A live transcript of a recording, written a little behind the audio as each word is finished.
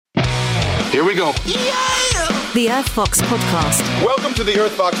Here we go. The Earth Fox Podcast. Welcome to the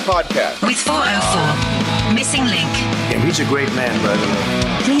Earth Fox Podcast. With 404. Missing Link. Yeah, he's a great man, by the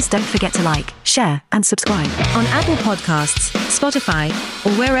way. Please don't forget to like, share, and subscribe on Apple Podcasts, Spotify,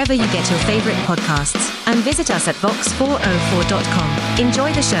 or wherever you get your favorite podcasts. And visit us at vox404.com.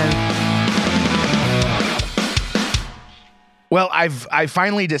 Enjoy the show. Well, I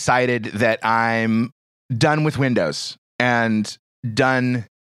finally decided that I'm done with Windows and done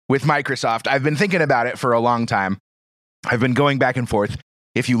with Microsoft. I've been thinking about it for a long time. I've been going back and forth.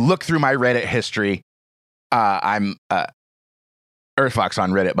 If you look through my Reddit history, I'm Earthfox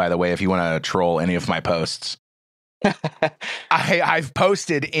on Reddit, by the way, if you want to troll any of my posts. I've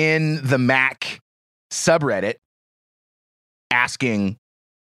posted in the Mac subreddit asking,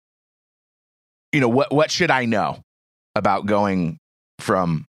 what should I know about going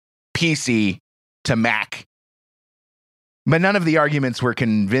from PC to Mac? But none of the arguments were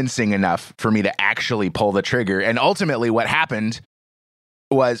convincing enough for me to actually pull the trigger. And ultimately what happened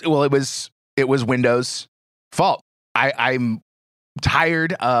was, it was Windows' fault. I'm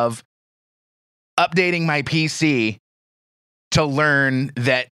tired of updating my PC to learn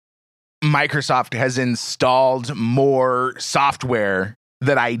that Microsoft has installed more software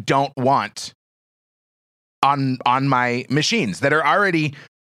that I don't want on my machines that are already,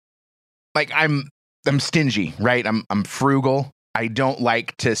 like, I'm stingy, right? I'm frugal. I don't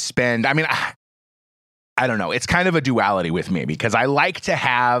like to spend. I mean, I don't know. It's kind of a duality with me because I like to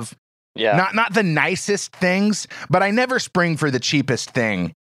have not the nicest things, but I never spring for the cheapest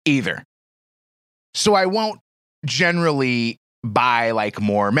thing either. So I won't generally buy like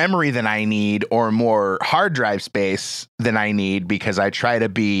more memory than I need or more hard drive space than I need because I try to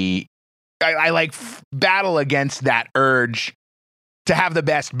be I like battle against that urge to have the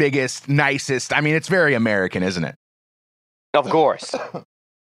best, biggest, nicest. I mean, it's very American, isn't it? Of course.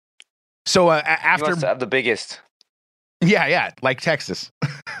 So after he wants to have the biggest. Yeah, like Texas.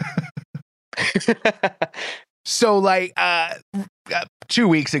 So like 2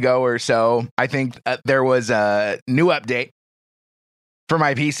 weeks ago or so, I think there was a new update for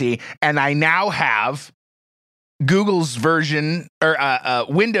my PC, and I now have Google's version or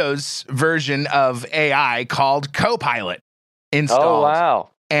Windows version of AI called Copilot installed. Oh, wow.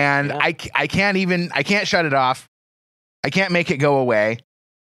 And yeah. I can't shut it off. I can't make it go away.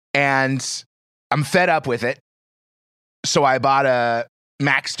 And I'm fed up with it. So I bought a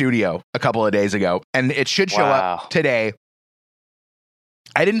Mac Studio a couple of days ago, and it should show up today.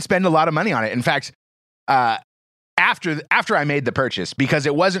 I didn't spend a lot of money on it. In fact, after I made the purchase, because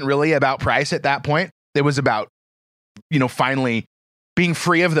it wasn't really about price at that point, it was about, finally being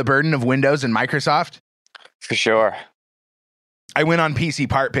free of the burden of Windows and Microsoft. For sure. I went on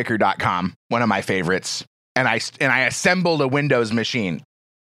PCPartPicker.com, one of my favorites, and I assembled a Windows machine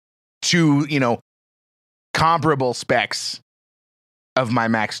to, comparable specs of my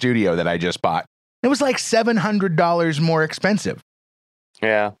Mac Studio that I just bought. It was like $700 more expensive.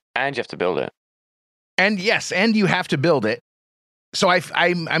 Yeah, and you have to build it. And yes, and you have to build it. So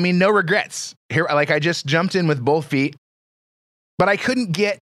I mean, no regrets here. Like, I just jumped in with both feet, but I couldn't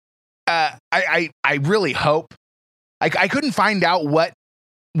get. I really hope. I couldn't find out what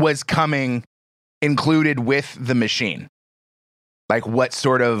was coming included with the machine, like what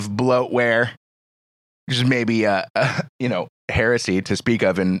sort of bloatware, which is maybe heresy to speak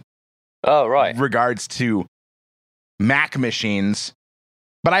of in regards to Mac machines.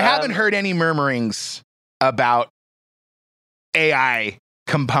 But I haven't heard any murmurings about AI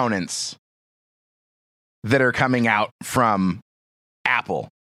components that are coming out from Apple.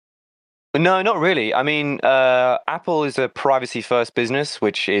 No, not really. I mean, Apple is a privacy-first business,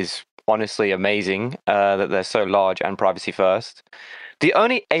 which is honestly amazing that they're so large and privacy-first. The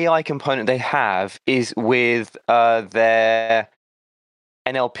only AI component they have is with their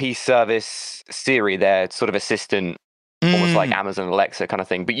NLP service Siri, their sort of assistant, almost like Amazon Alexa kind of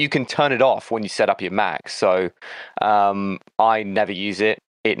thing. But you can turn it off when you set up your Mac. So I never use it.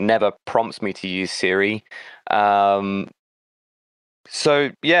 It never prompts me to use Siri. So,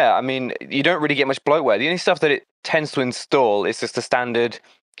 yeah, I mean, you don't really get much bloatware. The only stuff that it tends to install is just the standard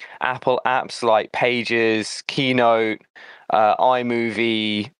Apple apps like Pages, Keynote,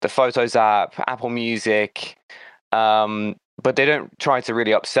 iMovie, the Photos app, Apple Music. But they don't try to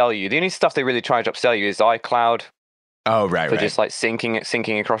really upsell you. The only stuff they really try to upsell you is iCloud. Oh, right, for just like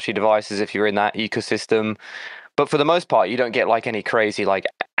syncing across your devices if you're in that ecosystem. But for the most part, you don't get like any crazy like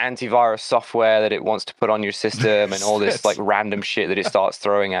antivirus software that it wants to put on your system and all this like random shit that it starts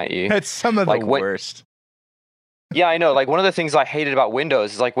throwing at you. It's some of the worst. Yeah, I know. Like one of the things I hated about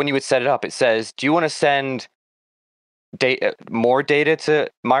Windows is like when you would set it up, it says, do you want to send more data to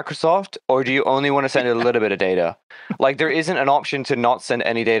Microsoft, or do you only want to send a little bit of data? Like, there isn't an option to not send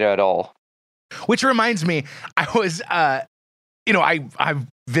any data at all. Which reminds me, I was, I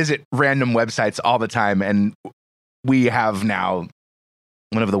visit random websites all the time, and we have now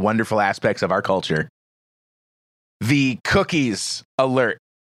one of the wonderful aspects of our culture, the cookies alert.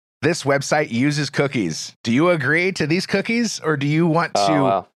 This website uses cookies. Do you agree to these cookies, or do you want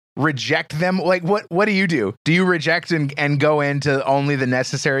to reject them? Like, what do you do? Do you reject and go into only the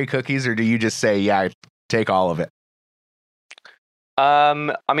necessary cookies, or do you just say, yeah, take all of it?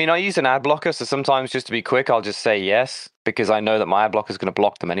 I mean, I use an ad blocker, so sometimes just to be quick, I'll just say yes, because I know that my ad blocker is going to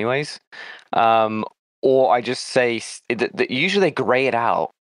block them anyways. Or I just say that usually they gray it out,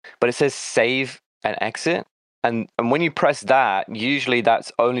 but it says save and exit. And when you press that, usually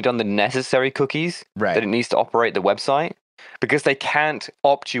that's only done the necessary cookies that it needs to operate the website, because they can't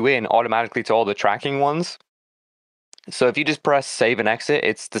opt you in automatically to all the tracking ones. So if you just press save and exit,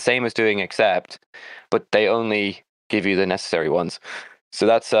 it's the same as doing accept, but they only give you the necessary ones. So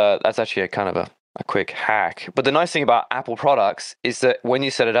that's actually a kind of a quick hack. But the nice thing about Apple products is that when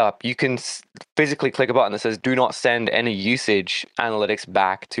you set it up, you can physically click a button that says do not send any usage analytics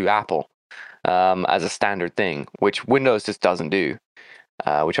back to Apple as a standard thing, which Windows just doesn't do,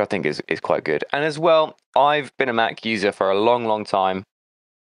 which I think is quite good. And as well, I've been a Mac user for a long time,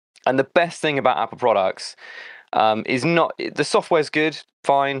 and the best thing about Apple products is not the software's good,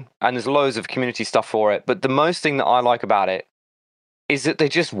 fine, and there's loads of community stuff for it. But the most thing that I like about it is that they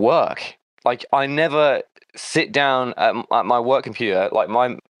just work. Like, I never sit down at my work computer. Like,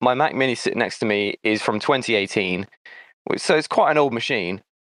 my Mac Mini sitting next to me is from 2018, so it's quite an old machine,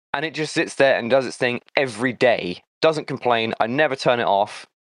 and it just sits there and does its thing every day. Doesn't complain. I never turn it off.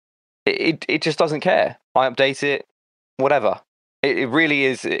 It just doesn't care. I update it, whatever. It really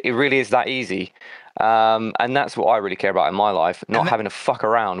is that easy. And that's what I really care about in my life, not having to fuck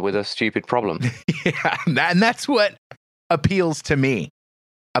around with a stupid problem. Yeah, and that's what appeals to me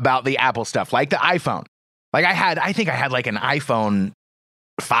about the Apple stuff, like the iPhone. Like I think I had like an iPhone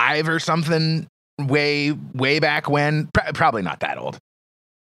 5 or something way back when, probably not that old.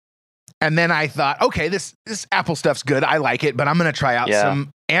 And then I thought, okay, this Apple stuff's good. I like it, but I'm going to try out some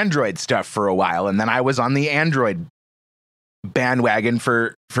Android stuff for a while. And then I was on the Android bandwagon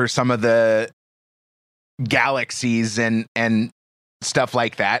for some of the Galaxies and stuff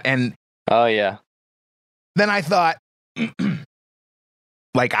like that. And then I thought,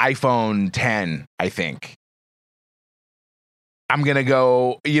 like iPhone 10, I think. I'm going to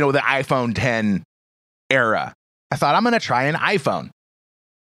go, the iPhone 10 era. I thought, I'm going to try an iPhone.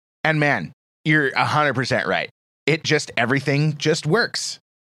 And man, you're 100% right. Everything just works.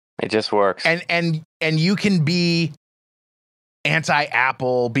 It just works. And you can be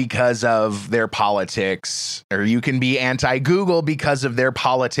anti-Apple because of their politics, or you can be anti-Google because of their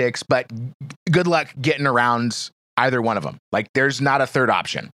politics, but good luck getting around either one of them. Like, there's not a third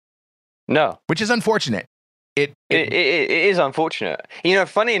option. No. Which is unfortunate. It is unfortunate.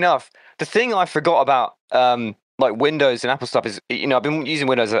 Funny enough, the thing I forgot about like Windows and Apple stuff is, I've been using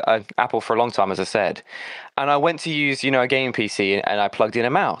Windows and Apple for a long time, as I said. And I went to use, a gaming PC, and I plugged in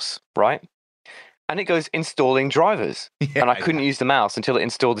a mouse, right? And it goes installing drivers. And I couldn't use the mouse until it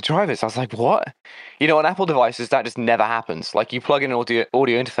installed the drivers. I was like, what? On Apple devices, that just never happens. Like, you plug in an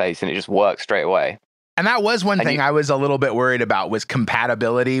audio interface and it just works straight away. And that was one thing I was a little bit worried about, was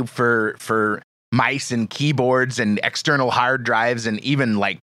compatibility for mice and keyboards and external hard drives and even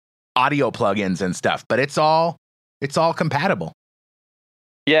like audio plugins and stuff. But it's all compatible.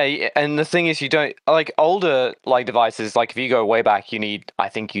 Yeah, and the thing is, you don't like older like devices. Like, if you go way back, I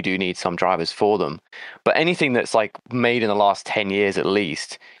think you do need some drivers for them. But anything that's like made in the last 10 years at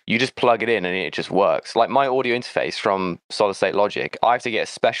least, you just plug it in and it just works. Like my audio interface from Solid State Logic, I have to get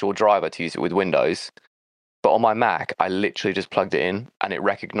a special driver to use it with Windows. But on my Mac, I literally just plugged it in and it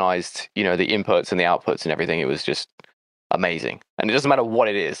recognized, the inputs and the outputs and everything. It was just amazing. And it doesn't matter what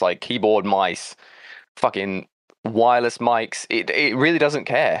it is, like keyboard, mice, fucking wireless mics. It really doesn't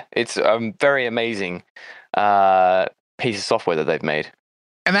care. It's a very amazing piece of software that they've made.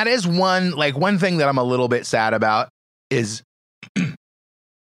 And that is one thing that I'm a little bit sad about is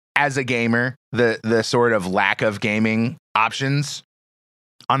as a gamer, the sort of lack of gaming options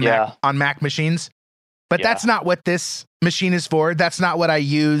on Mac machines. But that's not what this machine is for. That's not what I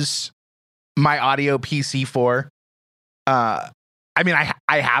use my audio PC for. I mean,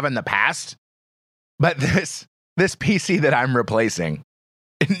 I have in the past, but this PC that I'm replacing,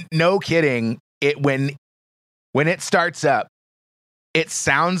 no kidding, when it starts up, it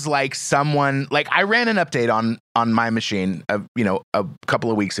sounds like someone, like I ran an update on my machine, a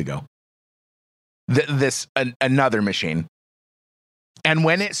couple of weeks ago another machine. And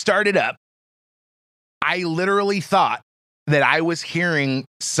when it started up, I literally thought that I was hearing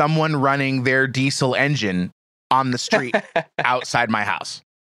someone running their diesel engine on the street outside my house.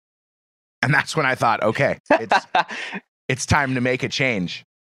 And that's when I thought, okay, it's time to make a change.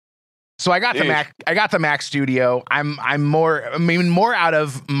 So I got the Mac. I got the Mac Studio. I'm more out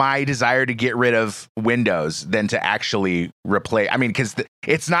of my desire to get rid of Windows than to actually replace. I mean, because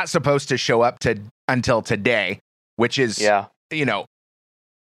it's not supposed to show up until today, which is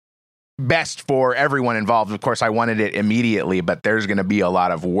best for everyone involved. Of course, I wanted it immediately, but there's going to be a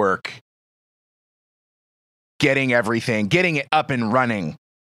lot of work getting it up and running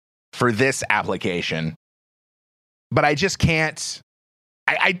for this application. But I just can't.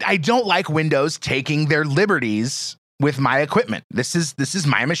 I don't like Windows taking their liberties with my equipment. This is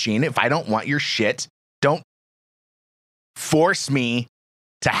my machine. If I don't want your shit, don't force me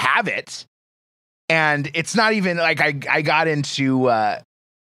to have it. And it's not even like I got into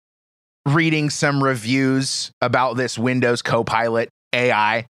reading some reviews about this Windows Copilot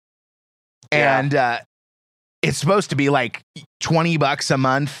AI. And it's supposed to be like $20 a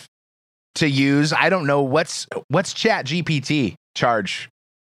month to use. I don't know what's ChatGPT charge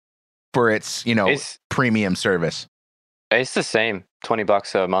for its premium service. It's the same,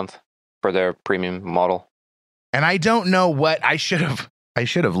 $20 a month for their premium model. And I don't know what I should have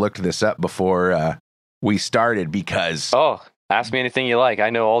looked this up before we started, because ask me anything you like.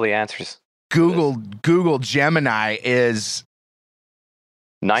 I know all the answers. Google Gemini is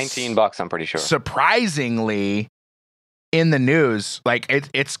 $19, I'm pretty sure. Surprisingly in the news. Like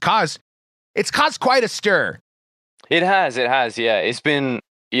it's caused quite a stir. It has, yeah. It's been,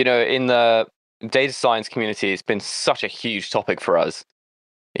 in the data science community, it's been such a huge topic for us.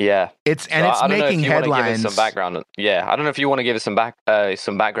 Yeah. It's making headlines. Some background. Yeah. I don't know if you want to give us some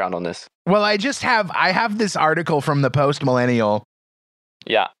background on this. Well, I have this article from the Post Millennial.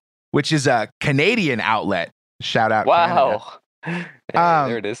 Yeah. Which is a Canadian outlet. Shout out. Wow.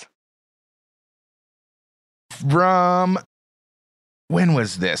 There it is. From, when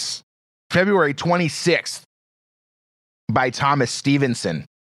was this? February 26th, by Thomas Stevenson.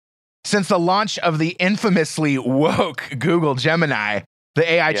 Since the launch of the infamously woke Google Gemini, the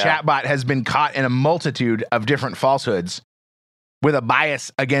AI chatbot has been caught in a multitude of different falsehoods with a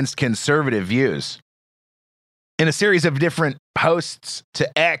bias against conservative views. In a series of different posts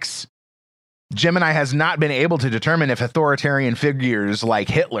to X, Gemini has not been able to determine if authoritarian figures like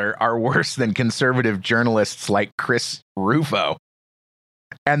Hitler are worse than conservative journalists like Chris Rufo.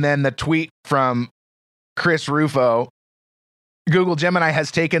 And then the tweet from Chris Rufo: Google Gemini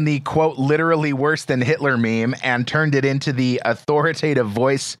has taken the, quote, literally worse than Hitler meme and turned it into the authoritative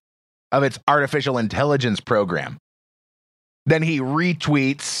voice of its artificial intelligence program. Then he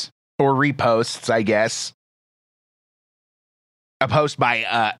retweets, or reposts, I guess, a post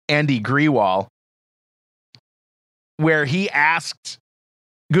by Andy Grewal, where he asked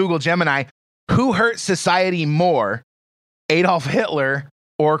Google Gemini, who hurt society more, Adolf Hitler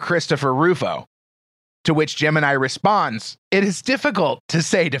or Christopher Rufo? To which Gemini responds, it is difficult to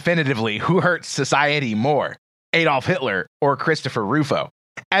say definitively who hurts society more, Adolf Hitler or Christopher Rufo,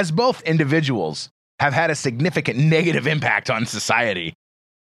 as both individuals have had a significant negative impact on society.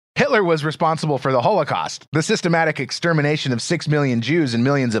 Hitler was responsible for the Holocaust, the systematic extermination of 6 million Jews and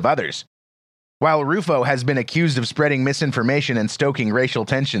millions of others, while Rufo has been accused of spreading misinformation and stoking racial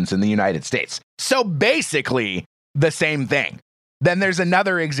tensions in the United States. So basically, the same thing. Then there's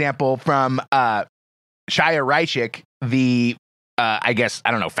another example from Shia Reichik, the,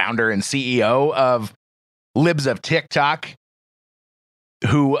 founder and CEO of Libs of TikTok,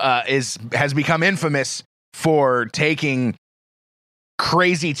 who has become infamous for taking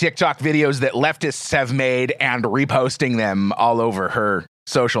crazy TikTok videos that leftists have made and reposting them all over her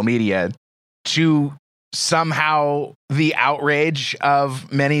social media to somehow the outrage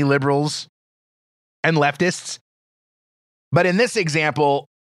of many liberals and leftists. But in this example,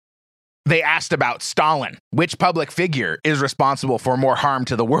 they asked about Stalin. Which public figure is responsible for more harm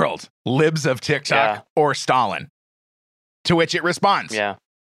to the world? Libs of TikTok or Stalin? To which it responds,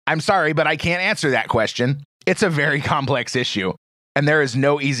 I'm sorry, but I can't answer that question. It's a very complex issue, and there is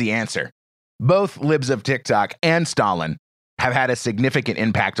no easy answer. Both Libs of TikTok and Stalin have had a significant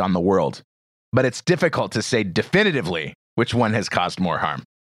impact on the world, but it's difficult to say definitively which one has caused more harm.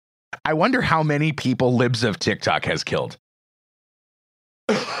 I wonder how many people Libs of TikTok has killed.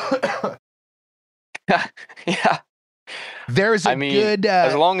 Yeah. There's a good...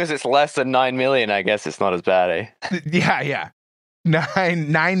 as long as it's less than 9 million, I guess it's not as bad, eh? Yeah.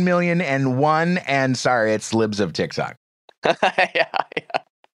 9 million and one, and sorry, it's Libs of TikTok. Yeah.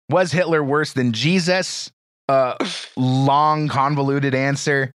 Was Hitler worse than Jesus? Long, convoluted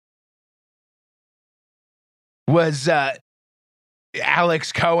answer. Was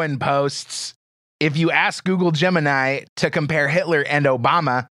Alex Cohen posts, if you ask Google Gemini to compare Hitler and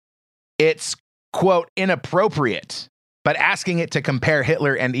Obama, it's, quote, inappropriate. But asking it to compare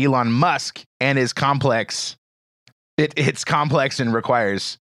Hitler and Elon Musk and his complex, it's complex and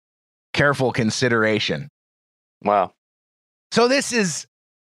requires careful consideration. Wow. So this is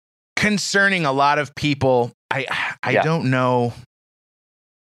concerning a lot of people. I don't know.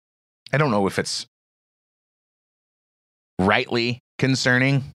 I don't know if it's rightly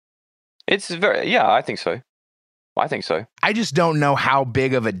concerning. It's I think so. I just don't know how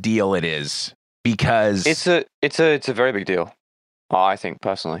big of a deal it is, because it's a very big deal, I think,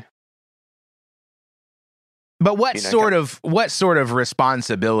 personally. But what sort of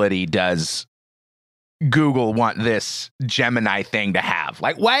responsibility does Google want this Gemini thing to have?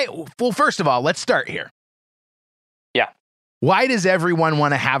 Like, why? Well, first of all, let's start here. Yeah. Why does everyone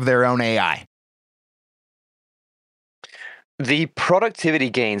want to have their own AI? The productivity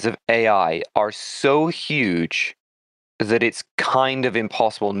gains of AI are so huge that it's kind of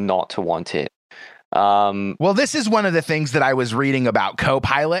impossible not to want it. Well, this is one of the things that I was reading about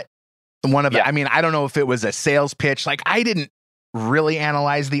Copilot. I mean, I don't know if it was a sales pitch. Like, I didn't really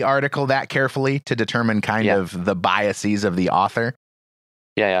analyze the article that carefully to determine kind of the biases of the author.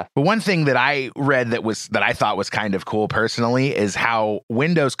 Yeah. But one thing that I read that I thought was kind of cool personally is how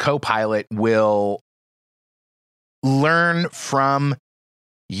Windows Copilot will learn from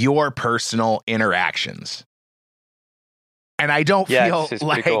your personal interactions. And I don't feel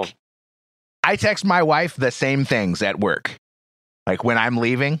like cool. I text my wife the same things at work, like when I'm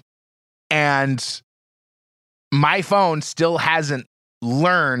leaving, and my phone still hasn't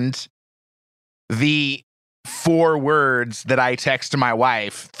learned the 4 words that I text to my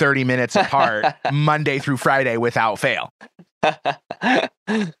wife 30 minutes apart, Monday through Friday without fail. That's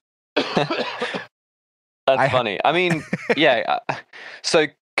funny. I mean, yeah. So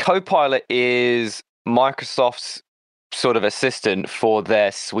Copilot is Microsoft's sort of assistant for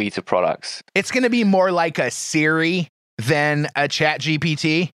their suite of products. It's going to be more like a Siri than a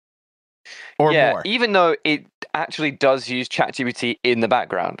ChatGPT, or more. Even though it actually does use ChatGPT in the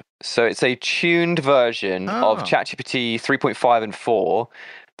background. So it's a tuned version of ChatGPT 3.5 and 4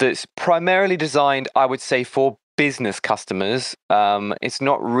 that's primarily designed, I would say, for business customers. It's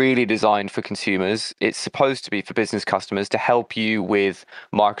not really designed for consumers. It's supposed to be for business customers to help you with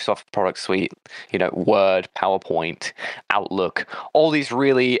Microsoft product suite, Word, PowerPoint, Outlook, all these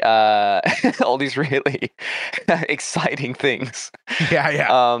really exciting things.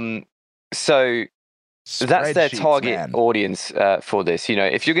 Yeah. So that's their target audience for this.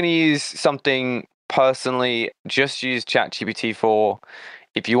 If you're going to use something personally, just use ChatGPT 4.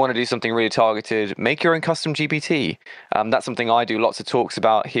 If you want to do something really targeted, make your own custom GPT. That's something I do lots of talks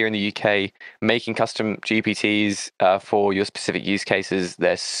about here in the UK, making custom GPTs for your specific use cases.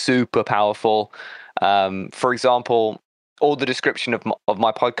 They're super powerful. For example, all the description of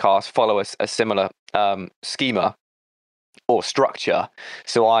my podcast follow a similar schema or structure.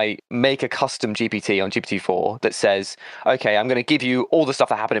 So I make a custom GPT on GPT-4 that says, okay, I'm going to give you all the stuff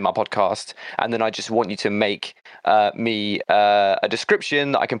that happened in my podcast, and then I just want you to make me a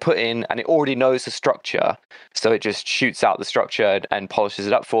description that I can put in, and it already knows the structure. So it just shoots out the structure and polishes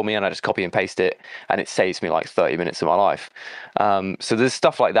it up for me, and I just copy and paste it, and it saves me like 30 minutes of my life. So there's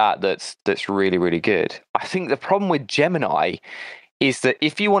stuff like that's really, really good. I think the problem with Gemini is that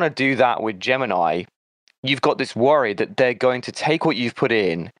if you want to do that with Gemini, you've got this worry that they're going to take what you've put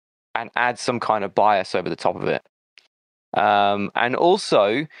in and add some kind of bias over the top of it. And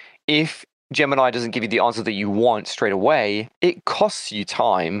also, if Gemini doesn't give you the answer that you want straight away, it costs you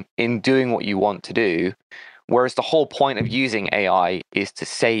time in doing what you want to do. Whereas the whole point of using AI is to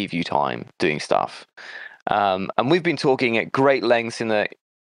save you time doing stuff. And we've been talking at great lengths in the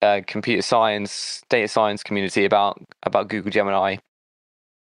computer science, data science community about Google Gemini.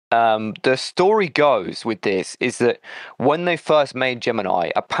 The story goes with this is that when they first made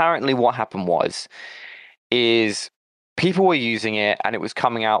Gemini, apparently what happened is people were using it and it was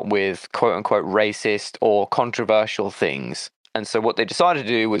coming out with quote unquote racist or controversial things. And so what they decided to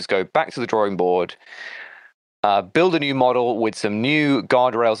do was go back to the drawing board, build a new model with some new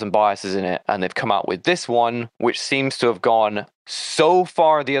guardrails and biases in it. And they've come out with this one, which seems to have gone so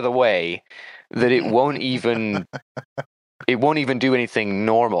far the other way that it won't even do anything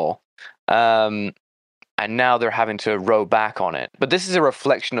normal. And now they're having to row back on it. But this is a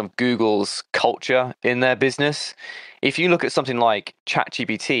reflection of Google's culture in their business. If you look at something like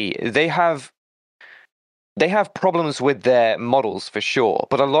ChatGPT, they have they have problems with their models for sure,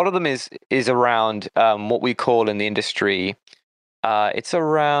 but a lot of them is around what we call in the industry. It's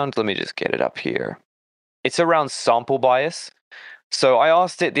around. Let me just get it up here. It's around sample bias. So I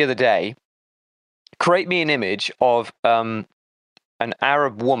asked it the other day, create me an image of an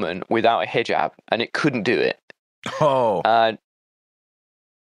Arab woman without a hijab, and it couldn't do it. Oh.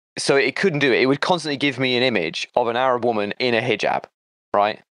 So it couldn't do it. It would constantly give me an image of an Arab woman in a hijab,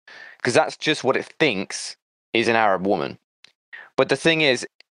 right? Because that's just what it thinks is an Arab woman. But the thing is,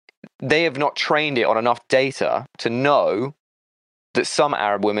 they have not trained it on enough data to know that some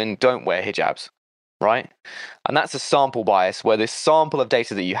Arab women don't wear hijabs, right? And that's a sample bias where this sample of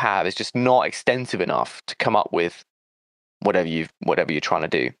data that you have is just not extensive enough to come up with whatever you're trying to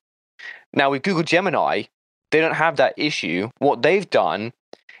do. Now with Google Gemini, they don't have that issue. What they've done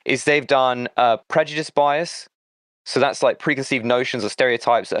is they've done prejudice bias. So that's like preconceived notions or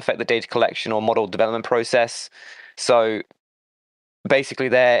stereotypes that affect the data collection or model development process. So basically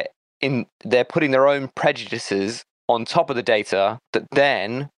they're putting their own prejudices on top of the data that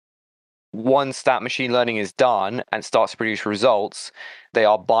then, once that machine learning is done and starts to produce results, they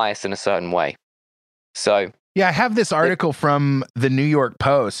are biased in a certain way. So yeah, I have this article from the New York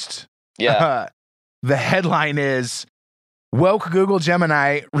Post. Yeah. The headline is, woke Google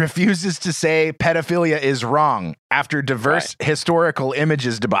Gemini refuses to say pedophilia is wrong after diverse historical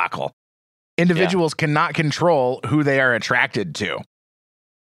images debacle. Individuals cannot control who they are attracted to.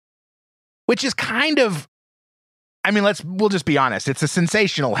 Which is kind of, I mean, we'll just be honest. It's a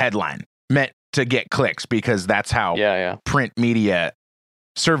sensational headline meant to get clicks because that's how print media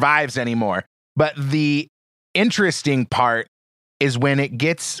survives anymore. But the interesting part is when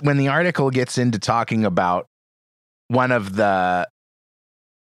the article gets into talking about one of the,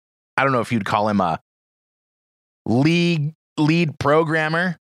 I don't know if you'd call him a lead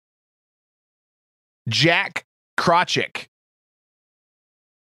programmer, Jack Krawczyk,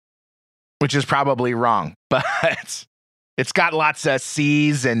 which is probably wrong, but it's got lots of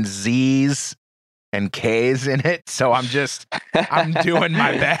C's and Z's and K's in it. So I'm doing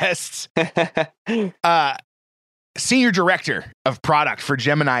my best. Senior director of product for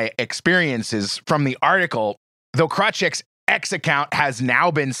Gemini Experiences from the article, though Krawczyk's X account has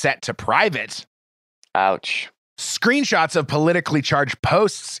now been set to private. Ouch. Screenshots of politically charged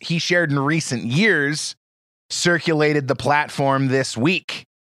posts he shared in recent years circulated the platform this week.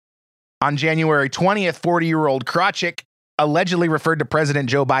 On January 20th, 40-year-old Krawczyk allegedly referred to President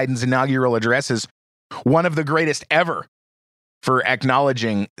Joe Biden's inaugural address as one of the greatest ever for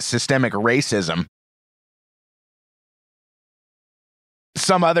acknowledging systemic racism.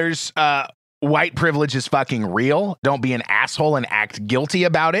 Some others, white privilege is fucking real. Don't be an asshole and act guilty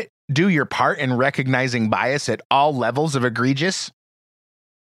about it. Do your part in recognizing bias at all levels of egregious.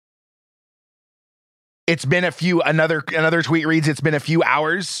 It's been another tweet reads, it's been a few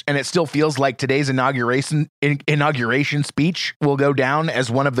hours and it still feels like today's inauguration speech will go down as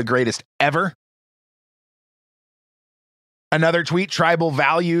one of the greatest ever. Another tweet, tribal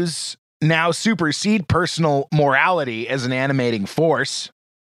values now supersede personal morality as an animating force.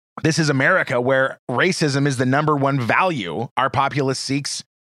 This is America, where racism is the number one value our populace seeks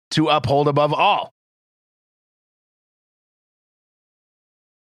to uphold above all.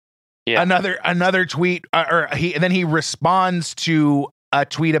 Yeah. Another tweet, he responds to a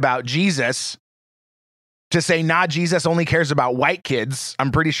tweet about Jesus to say, nah, Jesus only cares about white kids.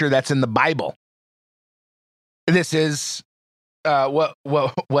 I'm pretty sure that's in the Bible. This is what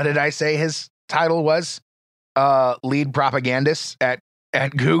did I say his title was? Lead propagandist at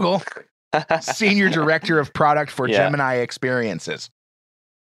Google, senior director of product for Gemini Experiences.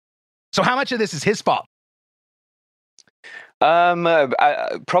 So how much of this is his fault?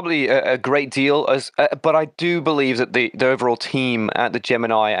 Probably a great deal, but I do believe that the overall team at the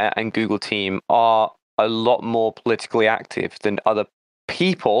Gemini and Google team are a lot more politically active than other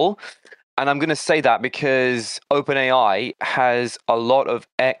people. And I'm going to say that because OpenAI has a lot of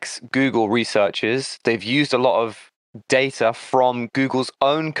ex-Google researchers. They've used a lot of data from Google's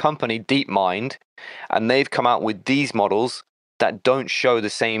own company, DeepMind, and they've come out with these models that don't show the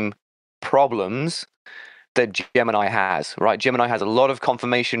same problems that Gemini has, right? Gemini has a lot of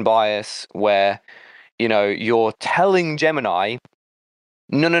confirmation bias where, you're telling Gemini,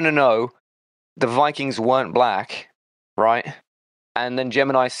 no, the Vikings weren't black, right? And then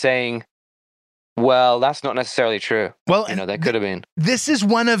Gemini's saying, well, that's not necessarily true. Well, there could have been. This is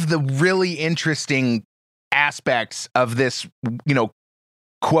one of the really interesting aspects of this,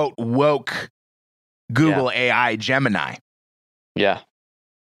 quote, woke Google AI Gemini. Yeah.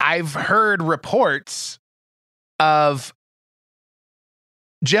 I've heard reports of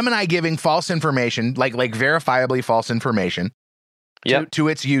Gemini giving false information, like verifiably false information to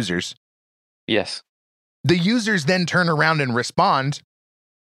its users. Yes. The users then turn around and respond,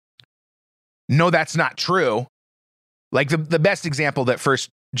 no, that's not true. Like the best example that first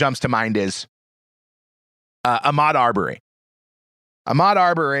jumps to mind is Ahmaud Arbery. Ahmaud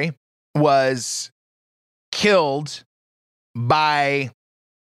Arbery was killed by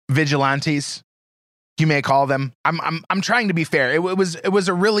vigilantes, you may call them. I'm trying to be fair. It was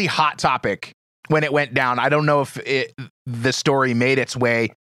a really hot topic when it went down. I don't know if the story made its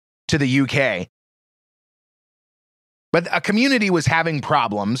way to the UK, but a community was having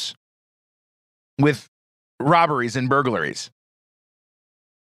problems with robberies and burglaries.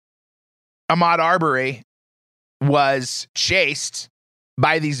 Ahmaud Arbery was chased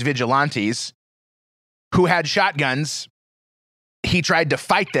by these vigilantes who had shotguns. He tried to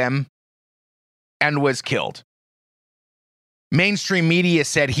fight them and was killed. Mainstream media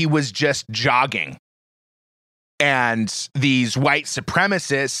said he was just jogging, and these white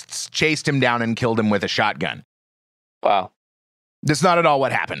supremacists chased him down and killed him with a shotgun. Wow. That's not at all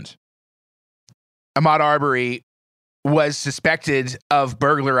what happened. Ahmaud Arbery was suspected of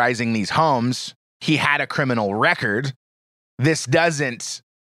burglarizing these homes. He had a criminal record. This doesn't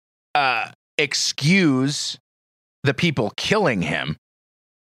excuse the people killing him.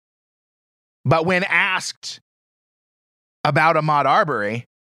 But when asked about Ahmaud Arbery,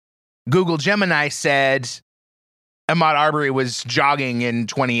 Google Gemini said Ahmaud Arbery was jogging in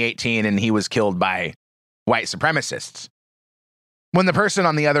 2018 and he was killed by white supremacists. When the person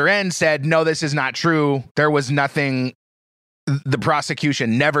on the other end said, no, this is not true, there was nothing, the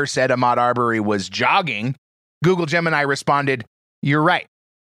prosecution never said Ahmaud Arbery was jogging, Google Gemini responded, you're right.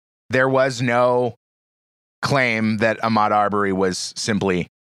 There was no claim that Ahmaud Arbery was simply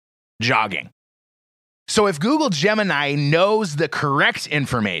jogging. So if Google Gemini knows the correct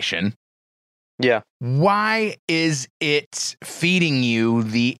information, why is it feeding you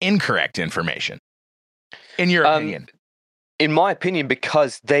the incorrect information, in your opinion? In my opinion,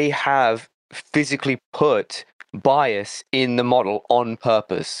 because they have physically put bias in the model on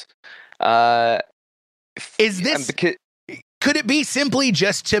purpose. Is this... Could it be simply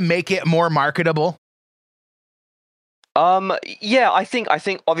just to make it more marketable? Yeah, I think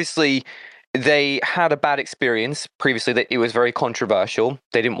obviously they had a bad experience previously, that it was very controversial.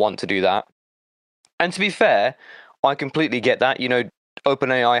 They didn't want to do that. And to be fair, I completely get that. You know,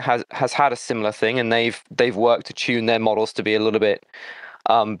 OpenAI has had a similar thing, and they've worked to tune their models to be a little bit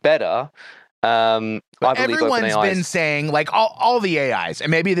better. But everyone's been saying, like, all the AIs, and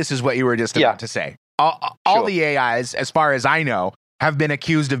maybe this is what you were just about to say. All the AIs, as far as I know, have been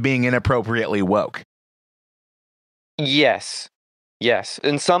accused of being inappropriately woke. Yes.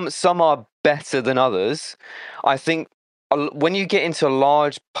 And some are better than others. I think when you get into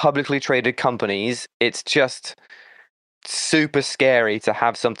large publicly traded companies, it's just super scary to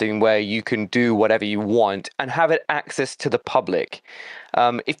have something where you can do whatever you want and have it access to the public.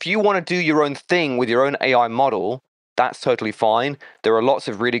 If you want to do your own thing with your own AI model, that's totally fine. There are lots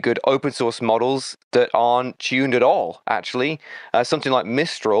of really good open source models that aren't tuned at all, actually. Something like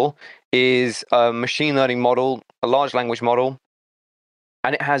Mistral is a machine learning model, a large language model,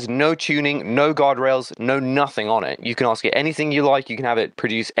 and it has no tuning, no guardrails, no nothing on it. You can ask it anything you like. You can have it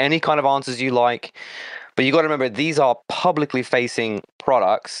produce any kind of answers you like. But you got to remember, these are publicly facing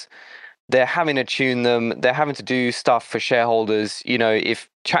products. They're having to tune them. They're having to do stuff for shareholders. You know, if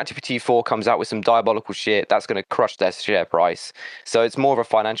ChatGPT 4 comes out with some diabolical shit, that's going to crush their share price. So it's more of a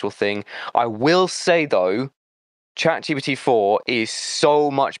financial thing. I will say, though, ChatGPT 4 is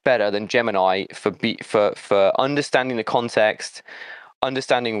so much better than Gemini for understanding the context,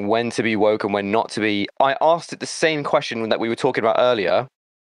 understanding when to be woke and when not to be. I asked it the same question that we were talking about earlier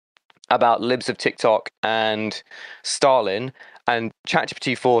about libs of TikTok and Stalin, and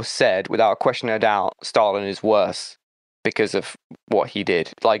ChatGPT 4 said, without a question or doubt, Stalin is worse because of what he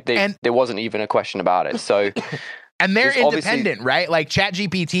did. Like, there wasn't even a question about it. So, and they're independent, right? Like,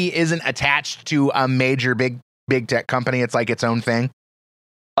 ChatGPT isn't attached to a major big tech company. It's like its own thing.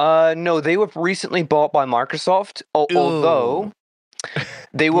 No, they were recently bought by Microsoft. Although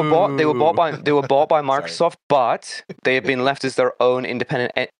they were bought by Microsoft, but they have been left as their own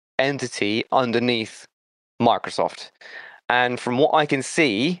independent entity underneath Microsoft. And from what I can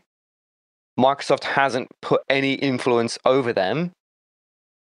see, Microsoft hasn't put any influence over them.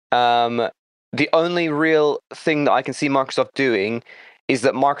 The only real thing that I can see Microsoft doing is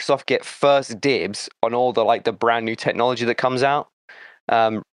that Microsoft get first dibs on all the brand new technology that comes out.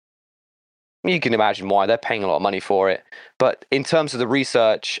 You can imagine why. They're paying a lot of money for it. But in terms of the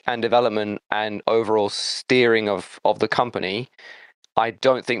research and development and overall steering of the company, I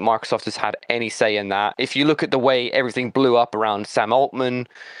don't think Microsoft has had any say in that. If you look at the way everything blew up around Sam Altman,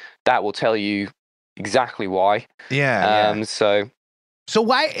 that will tell you exactly why. Yeah. So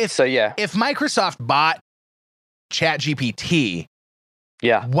why if yeah. if Microsoft bought ChatGPT,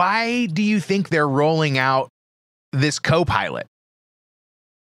 Yeah. why do you think they're rolling out this Copilot?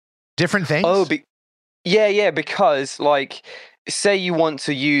 Different things? Oh, because like, say you want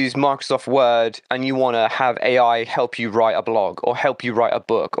to use Microsoft Word and you want to have AI help you write a blog or help you write a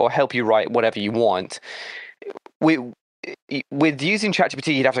book or help you write whatever you want. With using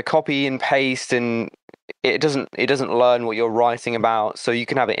ChatGPT, you'd have to copy and paste, and it doesn't learn what you're writing about, so you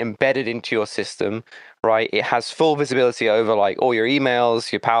can have it embedded into your system, right? It has full visibility over like all your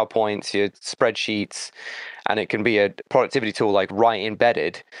emails, your PowerPoints, your spreadsheets, and it can be a productivity tool like right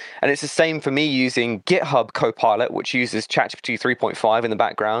embedded. And it's the same for me using GitHub Copilot, which uses ChatGPT 3.5 in the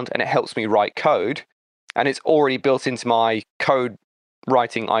background, and it helps me write code, and it's already built into my code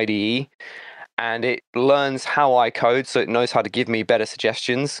writing IDE, and it learns how I code, so it knows how to give me better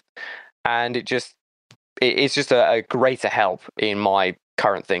suggestions, and it's just a greater help in my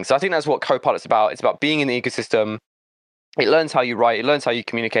current thing. So I think that's what Copilot's about. It's about being in the ecosystem. It learns how you write, it learns how you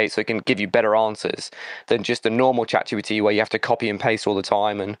communicate, so it can give you better answers than just a normal ChatGPT where you have to copy and paste all the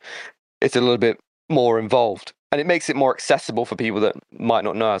time, and it's a little bit more involved. And it makes it more accessible for people that might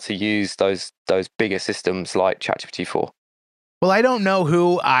not know how to use those bigger systems like ChatGPT 4. Well, I don't know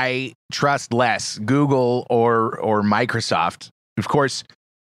who I trust less, Google or Microsoft. Of course,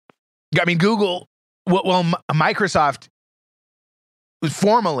 I mean, Google, well, Microsoft was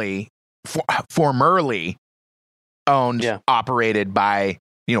formerly owned, operated by,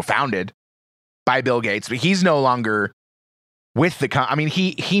 founded by Bill Gates, but he's no longer with the I mean,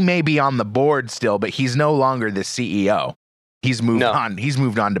 he may be on the board still, but he's no longer the CEO. He's moved on. He's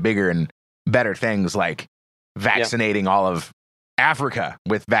moved on to bigger and better things like vaccinating all of Africa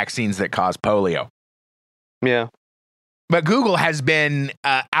with vaccines that cause polio. Yeah. But Google has been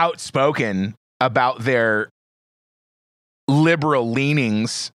outspoken about their liberal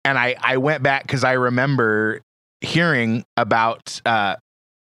leanings. And I went back because I remember hearing about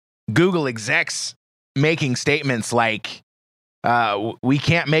Google execs making statements like, we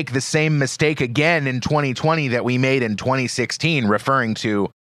can't make the same mistake again in 2020 that we made in 2016, referring to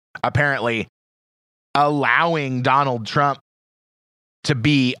apparently allowing Donald Trump to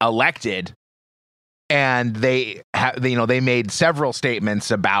be elected. And they made several statements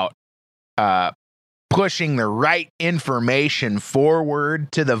about pushing the right information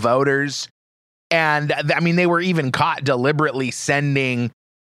forward to the voters. And I mean, they were even caught deliberately sending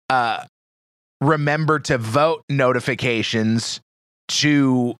remember to vote notifications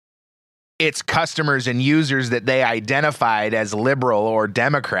to its customers and users that they identified as liberal or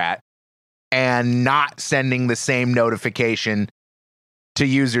Democrat, and not sending the same notification to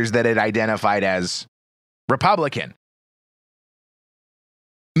users that it identified as Republican.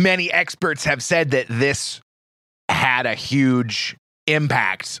 Many experts have said that this had a huge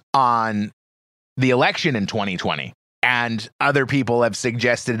impact on the election in 2020. And other people have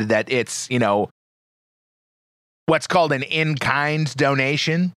suggested that it's, what's called an in-kind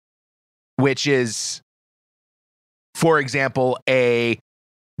donation, which is, for example, the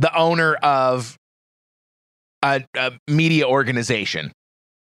owner of a media organization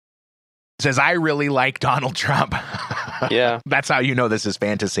says, I really like Donald Trump. Yeah. That's how you know this is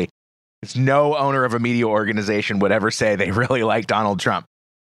fantasy. It's no owner of a media organization would ever say they really like Donald Trump.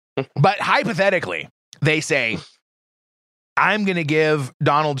 But hypothetically, they say, I'm going to give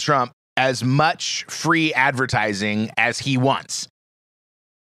Donald Trump as much free advertising as he wants.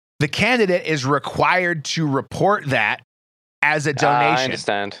 The candidate is required to report that as a donation.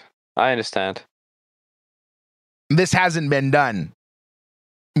 I understand. This hasn't been done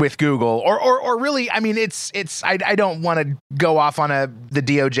with Google or really, I mean, I don't want to go off on the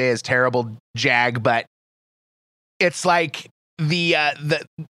DOJ is terrible jag, but it's like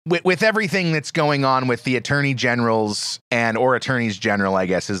with everything that's going on with the attorney generals or attorneys general, I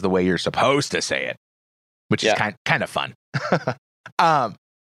guess is the way you're supposed to say it, which is kind of fun.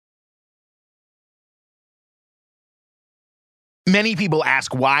 Many people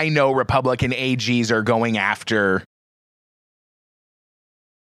ask why no Republican AGs are going after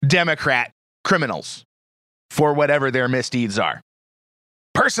Democrat criminals for whatever their misdeeds are.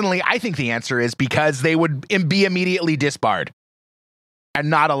 Personally, I think the answer is because they would be immediately disbarred and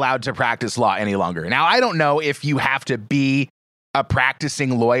not allowed to practice law any longer. Now, I don't know if you have to be a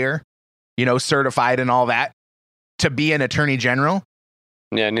practicing lawyer, certified and all that, to be an attorney general.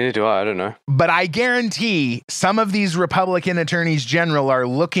 Yeah, neither do I. I don't know. But I guarantee some of these Republican attorneys general are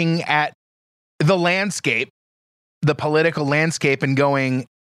looking at the landscape the political landscape and going,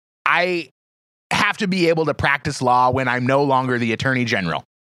 I have to be able to practice law when I'm no longer the attorney general.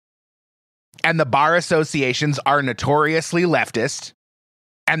 And the bar associations are notoriously leftist.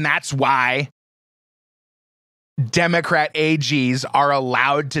 And that's why Democrat AGs are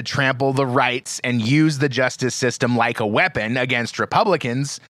allowed to trample the rights and use the justice system like a weapon against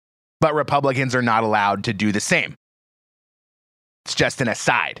Republicans, but Republicans are not allowed to do the same. It's just an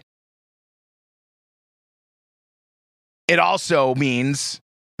aside. It also means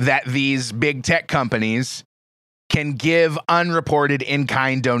that these big tech companies can give unreported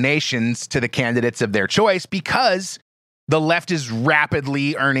in-kind donations to the candidates of their choice because the left is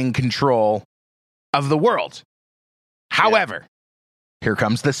rapidly earning control of the world. However, here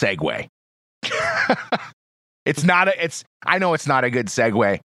comes the segue. I know it's not a good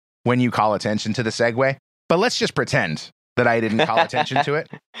segue when you call attention to the segue, but let's just pretend that I didn't call attention to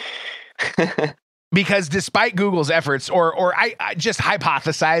it. Because despite Google's efforts, or I just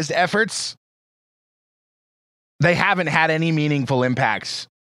hypothesized efforts, they haven't had any meaningful impacts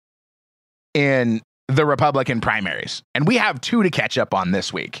in the Republican primaries. And we have two to catch up on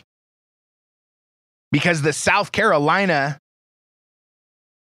this week. Because the South Carolina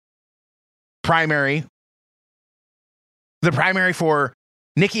primary, the primary for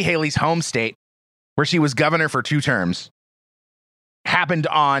Nikki Haley's home state, where she was governor for 2 terms, happened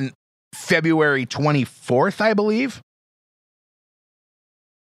on February 24th, I believe.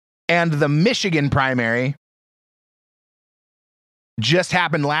 And the Michigan primary just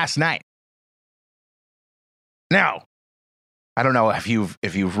happened last night. Now, I don't know if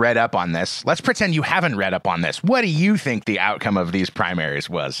you've read up on this. Let's pretend you haven't read up on this. What do you think the outcome of these primaries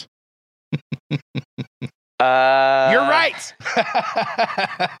was? You're right.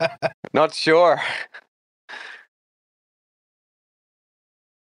 Not sure.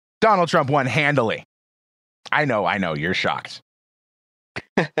 Donald Trump won handily. I know, you're shocked.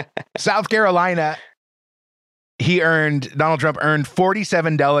 South Carolina, Donald Trump earned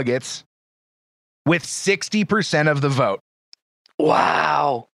 47 delegates with 60% of the vote.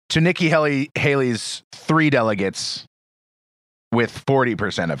 Wow. To Nikki Haley's 3 delegates with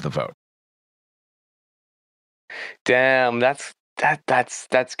 40% of the vote. Damn, that's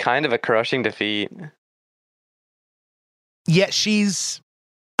kind of a crushing defeat. Yet she's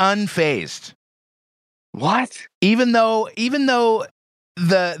unfazed. What? Even though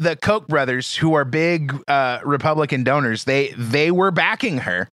the Koch brothers, who are big Republican donors, they were backing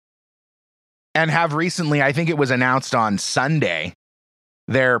her and have recently, I think it was announced on Sunday,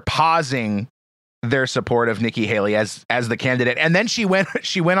 they're pausing their support of Nikki Haley as the candidate. And then she went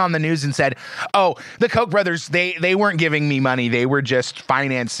on the news and said, "Oh, the Koch brothers, they weren't giving me money. They were just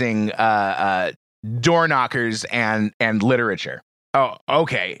financing door knockers and literature." Oh,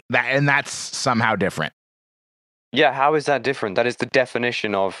 okay. That's somehow different. Yeah, how is that different? That is the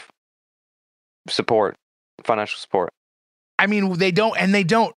definition of support, financial support. I mean,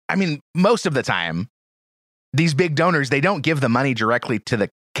 most of the time, these big donors, they don't give the money directly to the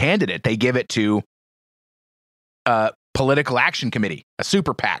candidate. They give it to a political action committee, a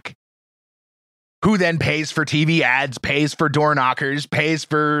super PAC, who then pays for TV ads, pays for door knockers, pays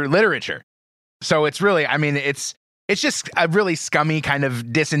for literature. So it's really, it's just a really scummy kind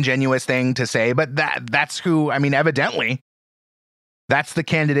of disingenuous thing to say, but that's who, evidently, that's the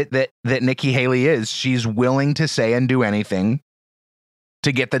candidate that Nikki Haley is. She's willing to say and do anything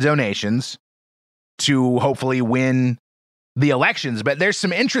to get the donations to hopefully win the elections. But there's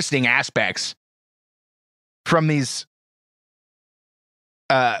some interesting aspects from this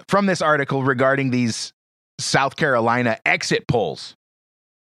article regarding these South Carolina exit polls.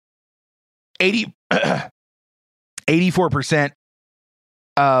 84%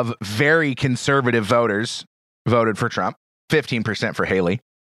 of very conservative voters voted for Trump, 15% for Haley.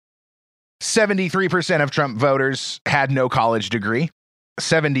 73% of Trump voters had no college degree.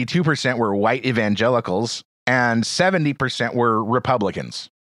 72% were white evangelicals, and 70% were Republicans.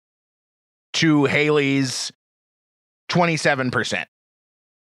 To Haley's 27%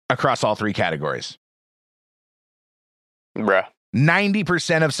 across all 3 categories. Bruh.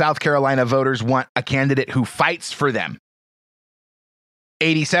 90% of South Carolina voters want a candidate who fights for them.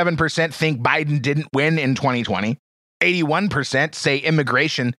 87% think Biden didn't win in 2020. 81% say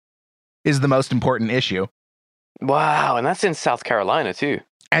immigration is the most important issue. Wow, and that's in South Carolina too.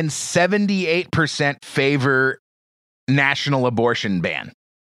 And 78% favor national abortion ban.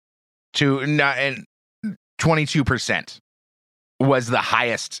 And 22% was the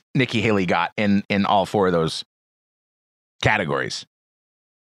highest Nikki Haley got in all 4 of those categories.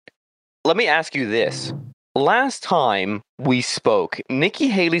 Let me ask you this. Last time we spoke, Nikki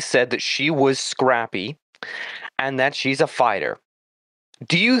Haley said that she was scrappy and that she's a fighter.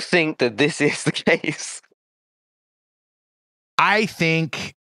 Do you think that this is the case? I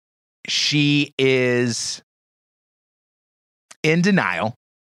think she is in denial.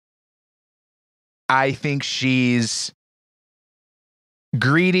 I think she's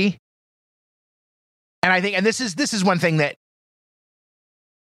greedy. And I think, and this is one thing that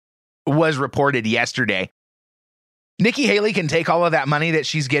was reported yesterday. Nikki Haley can take all of that money that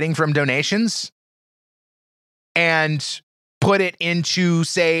she's getting from donations and put it into,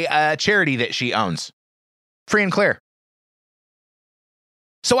 say, a charity that she owns, free and clear.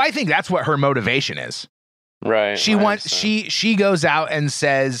 So I think that's what her motivation is. Right. She goes out and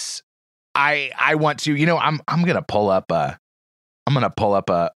says, I want to, I'm gonna pull it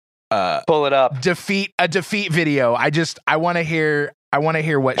up defeat video. I want to hear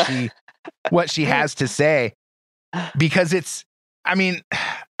what she has to say, because I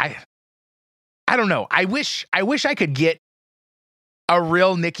don't know. I wish I could get a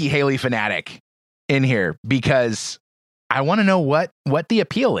real Nikki Haley fanatic in here, because I want to know what the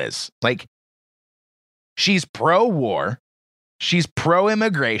appeal is. Like, she's pro-war, she's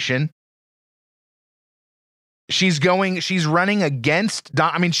pro-immigration, she's running against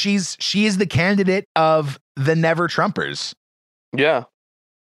she is the candidate of the Never Trumpers. Yeah.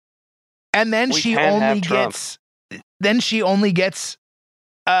 And then she only gets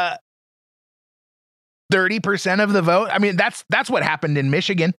 30% of the vote. I mean, that's what happened in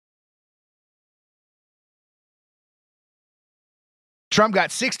Michigan. Trump got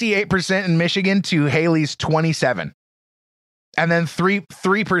 68% in Michigan to Haley's 27%. And then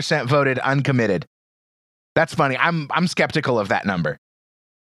 3% voted uncommitted. That's funny. I'm skeptical of that number.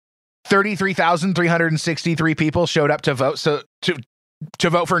 33,363 people showed up to vote, so to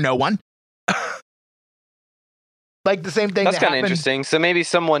vote for no one. Like the same thing. That's kind of interesting. So maybe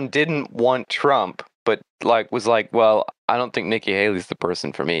someone didn't want Trump, but was like, well, I don't think Nikki Haley's the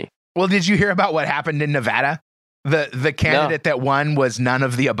person for me. Well, did you hear about what happened in Nevada? The candidate that won was none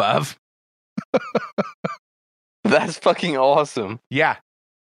of the above. That's fucking awesome. Yeah.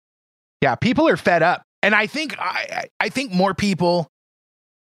 Yeah, people are fed up. And I think more people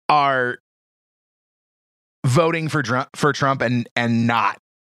are voting for Trump and not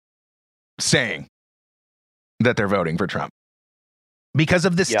saying that they're voting for Trump because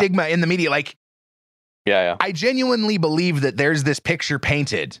of the stigma in the media. Like, I genuinely believe that there's this picture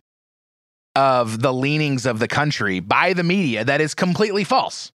painted of the leanings of the country by the media that is completely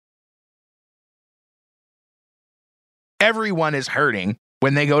false. Everyone is hurting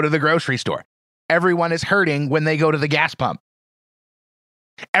when they go to the grocery store. Everyone is hurting when they go to the gas pump.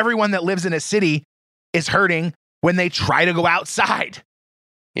 Everyone that lives in a city is hurting when they try to go outside.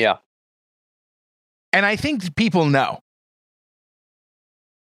 Yeah. And I think people know.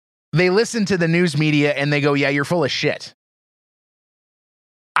 They listen to the news media and they go, yeah, you're full of shit.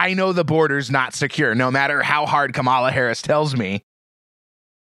 I know the border's not secure. No matter how hard Kamala Harris tells me,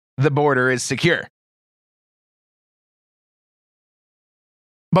 the border is secure.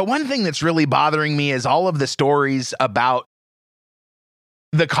 But one thing that's really bothering me is all of the stories about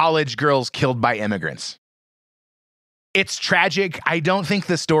the college girls killed by immigrants. It's tragic. I don't think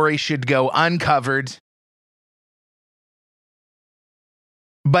the story should go uncovered.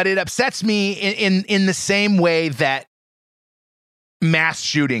 But it upsets me in the same way that mass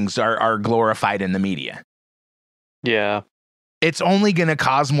shootings are glorified in the media. Yeah. It's only going to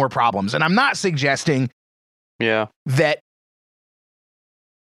cause more problems. And I'm not suggesting that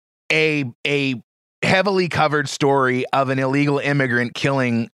a heavily covered story of an illegal immigrant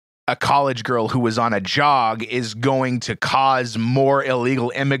killing a college girl who was on a jog is going to cause more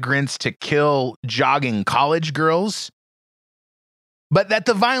illegal immigrants to kill jogging college girls, but that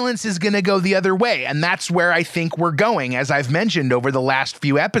the violence is going to go the other way. And that's where I think we're going, as I've mentioned over the last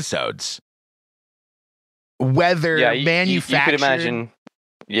few episodes. Whether manufactured...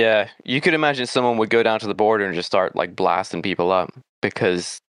 You could imagine someone would go down to the border and just start like blasting people up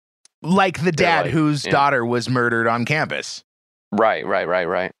because... Like the dad whose daughter was murdered on campus. Right.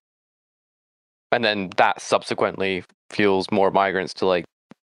 And then that subsequently fuels more migrants to like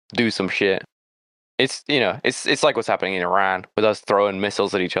do some shit. It's it's like what's happening in Iran with us throwing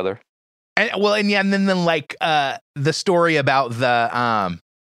missiles at each other. And then the story about the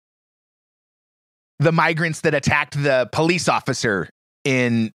migrants that attacked the police officer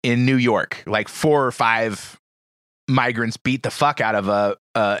in New York. Like 4 or 5 migrants beat the fuck out of a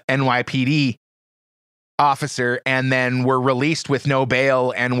NYPD officer and then were released with no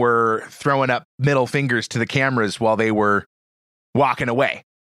bail and were throwing up middle fingers to the cameras while they were walking away.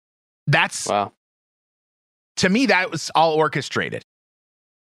 To me, that was all orchestrated.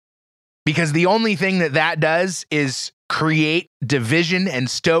 Because the only thing that does is create division and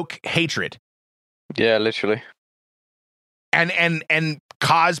stoke hatred. Yeah, literally. And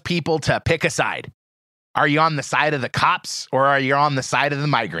cause people to pick a side. Are you on the side of the cops or are you on the side of the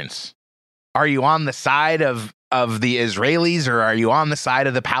migrants? Are you on the side of the Israelis or are you on the side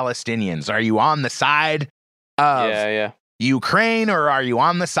of the Palestinians? Are you on the side of Ukraine or are you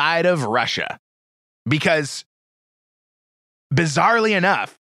on the side of Russia? Because bizarrely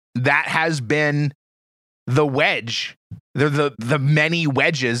enough, that has been the wedge, the many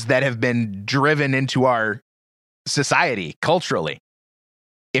wedges that have been driven into our society culturally.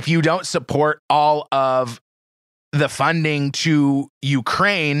 If you don't support all of the funding to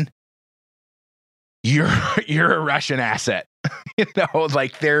Ukraine, you're a Russian asset. You know,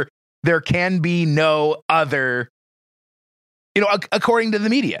 like there can be no other, you know, according to the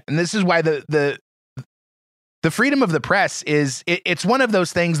media. And this is why the freedom of the press is it's one of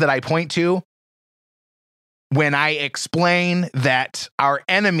those things that I point to when I explain that our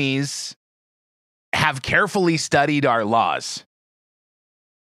enemies have carefully studied our laws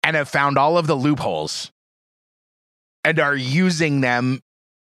and have found all of the loopholes and are using them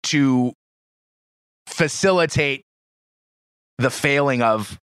to facilitate the failing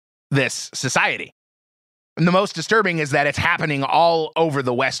of this society. And the most disturbing is that it's happening all over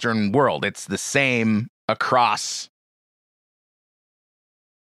the Western world. It's the same across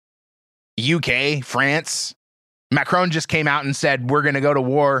UK, France. Macron just came out and said, we're going to go to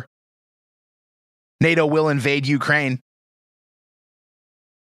war. NATO will invade Ukraine.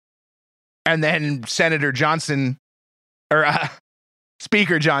 And then Senator Johnson, or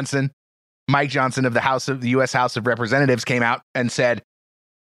Speaker Johnson, Mike Johnson of the U.S. House of Representatives came out and said,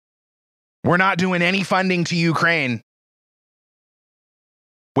 we're not doing any funding to Ukraine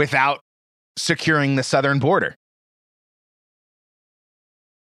without securing the southern border.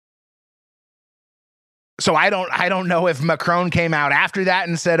 So I don't know if Macron came out after that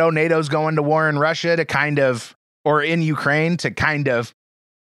and said, oh, NATO's going to war in Russia to kind of, or in Ukraine to kind of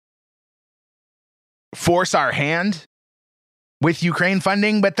force our hand with Ukraine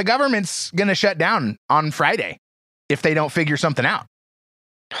funding, but the government's going to shut down on Friday if they don't figure something out.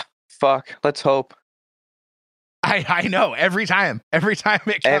 Fuck, let's hope. I know every time it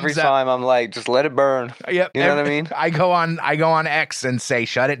comes every time up, I'm like, just let it burn. Yep, you know what I mean? I go on X and say,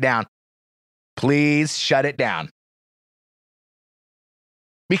 shut it down. Please shut it down.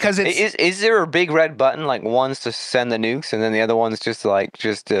 Because is there a big red button, like one's to send the nukes and then the other one's just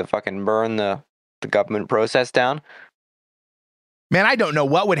to fucking burn the government process down? Man, I don't know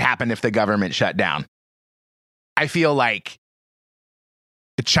what would happen if the government shut down. I feel like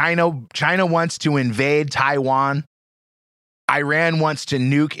China wants to invade Taiwan. Iran wants to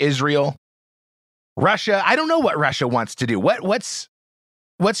nuke Israel. Russia, I don't know what Russia wants to do. What's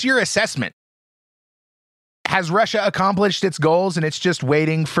your assessment? Has Russia accomplished its goals and it's just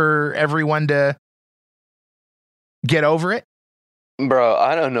waiting for everyone to get over it? Bro,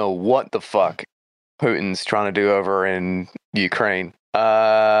 I don't know what the fuck Putin's trying to do over in Ukraine.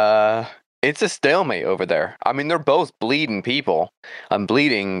 It's a stalemate over there. I mean, they're both bleeding people and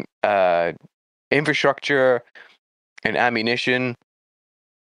bleeding infrastructure and ammunition.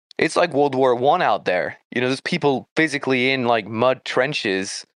 It's like World War I out there. You know, there's people physically in like mud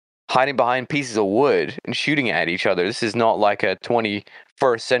trenches hiding behind pieces of wood and shooting at each other. This is not like a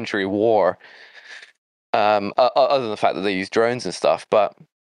 21st century war, other than the fact that they use drones and stuff. But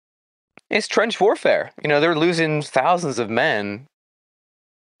it's trench warfare. You know, they're losing thousands of men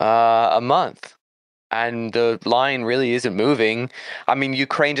a month, and the line really isn't moving. I mean,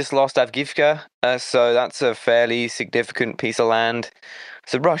 Ukraine just lost Avdiivka, so that's a fairly significant piece of land.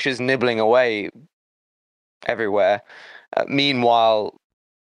 So Russia's nibbling away everywhere. Meanwhile,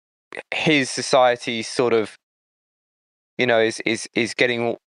 his society sort of, you know, is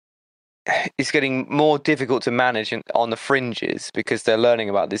getting more difficult to manage on the fringes because they're learning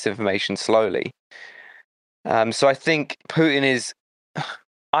about this information slowly. So I think Putin is,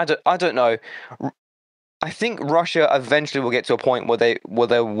 I don't know. I think Russia eventually will get to a point where they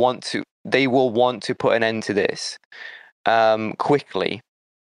will want to put an end to this quickly,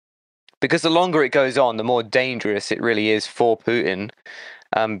 because the longer it goes on, the more dangerous it really is for Putin,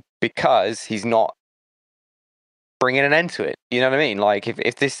 because he's not bringing an end to it. You know what I mean? Like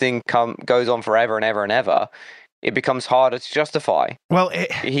if this thing goes on forever and ever and ever, it becomes harder to justify. Well,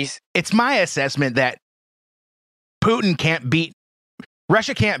 it's my assessment that Russia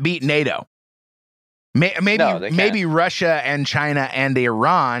can't beat NATO. Maybe Russia and China and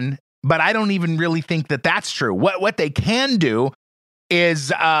Iran, but I don't even really think that that's true. What they can do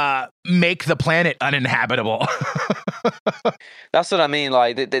is make the planet uninhabitable. That's what I mean.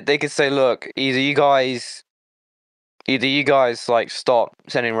 Like they could say, look, either you guys like stop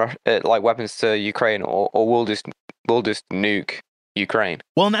sending like weapons to Ukraine, or we'll just nuke Ukraine.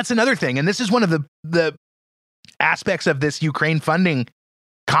 Well, and that's another thing, and this is one of the aspects of this Ukraine funding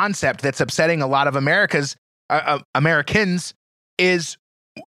concept that's upsetting a lot of Americans. Is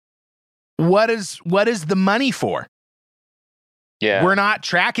what is the money for? Yeah, we're not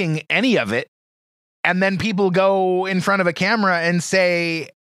tracking any of it, and then people go in front of a camera and say,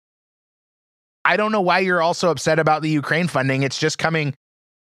 I don't know why you're also upset about the Ukraine funding. It's just coming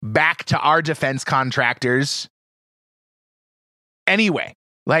back to our defense contractors anyway.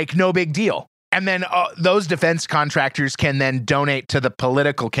 Like, no big deal. And then those defense contractors can then donate to the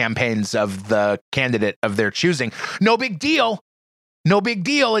political campaigns of the candidate of their choosing. No big deal. No big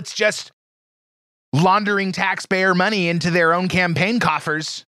deal. It's just laundering taxpayer money into their own campaign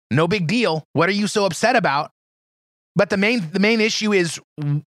coffers. No big deal. What are you so upset about? But the main issue is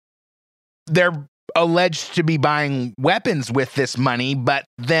they're alleged to be buying weapons with this money, but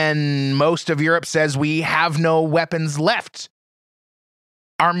then most of Europe says we have no weapons left.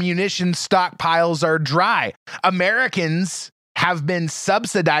 Our munition stockpiles are dry. Americans have been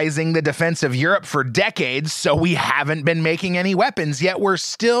subsidizing the defense of Europe for decades, so we haven't been making any weapons, yet we're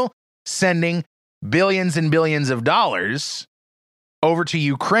still sending billions and billions of dollars over to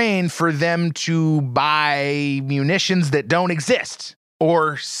Ukraine for them to buy munitions that don't exist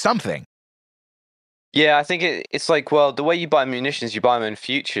or something. Yeah, I think it's like, well, the way you buy munitions, you buy them in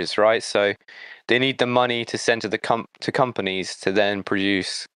futures, right? So they need the money to send to the companies to then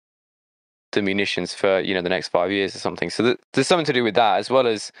produce the munitions for, the next 5 years or something. So there's something to do with that, as well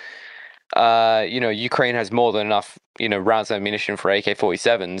as, Ukraine has more than enough, rounds of ammunition for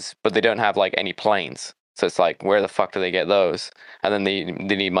AK-47s, but they don't have like any planes. So it's like, where the fuck do they get those? And then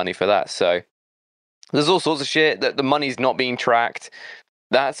they need money for that. So there's all sorts of shit that the money's not being tracked.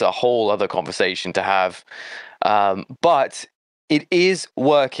 That's a whole other conversation to have. But it is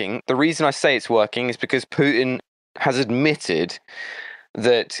working. The reason I say it's working is because Putin has admitted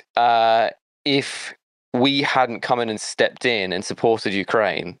that if we hadn't come in and stepped in and supported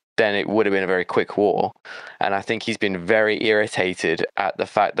Ukraine, then it would have been a very quick war. And I think he's been very irritated at the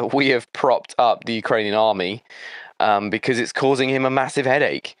fact that we have propped up the Ukrainian army because it's causing him a massive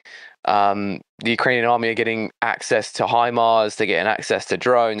headache. The Ukrainian army are getting access to HIMARS, they're getting access to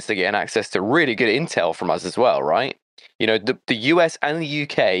drones, they're getting access to really good intel from us as well, right? The US and the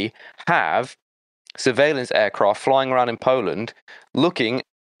UK have surveillance aircraft flying around in Poland looking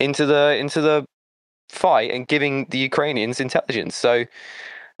into the fight and giving the Ukrainians intelligence. So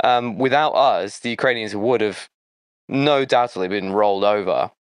without us, the Ukrainians would have no doubtly been rolled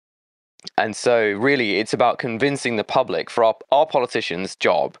over. And so really it's about convincing the public. For our politicians'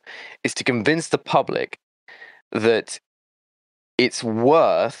 job is to convince the public that it's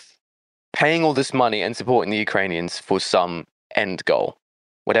worth paying all this money and supporting the Ukrainians for some end goal,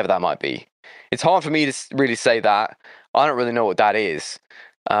 whatever that might be. It's hard for me to really say that. I don't really know what that is.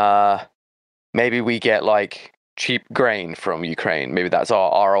 Maybe we get like cheap grain from Ukraine. Maybe that's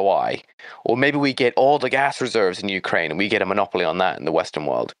our ROI. Or maybe we get all the gas reserves in Ukraine and we get a monopoly on that in the Western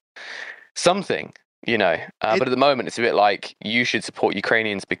world. Something, but at the moment it's a bit like you should support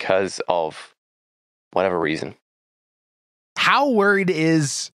Ukrainians because of whatever reason. How worried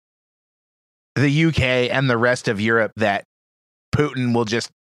is the UK and the rest of Europe that Putin will just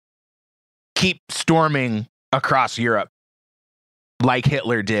keep storming across Europe like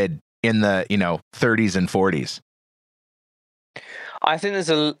Hitler did in the 30s and 40s? I think there's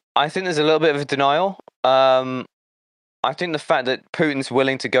a little bit of a denial. I think the fact that Putin's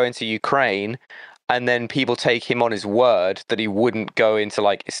willing to go into Ukraine and then people take him on his word that he wouldn't go into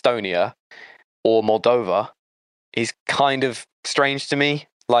like Estonia or Moldova is kind of strange to me.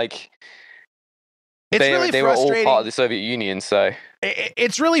 Like, they were all part of the Soviet Union, so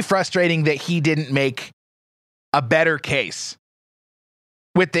it's really frustrating that he didn't make a better case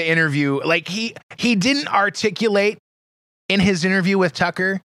with the interview. Like, he didn't articulate in his interview with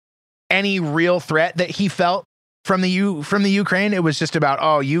Tucker any real threat that he felt from the Ukraine. It was just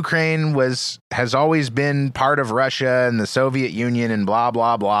about, Ukraine has always been part of Russia and the Soviet Union and blah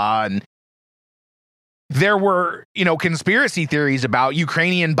blah blah. And there were conspiracy theories about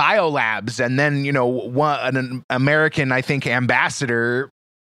Ukrainian biolabs, and then an American, I think, ambassador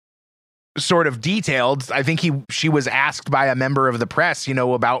sort of detailed. I think she was asked by a member of the press,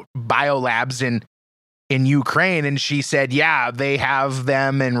 about biolabs in Ukraine, and she said, yeah, they have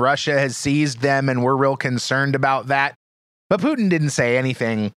them and Russia has seized them and we're real concerned about that. But Putin didn't say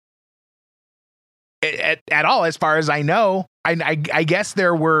anything at all, as far as I know. I guess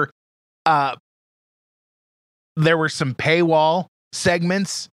there were there were some paywall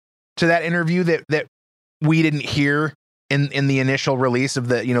segments to that interview that we didn't hear in the initial release of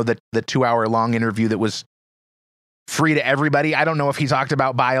the 2-hour long interview that was free to everybody. I don't know if he talked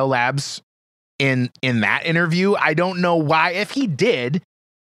about biolabs in that interview. I don't know why. If he did,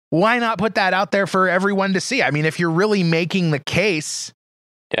 why not put that out there for everyone to see? I mean, if you're really making the case,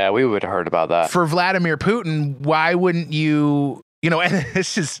 yeah, we would have heard about that for Vladimir Putin, why wouldn't you? And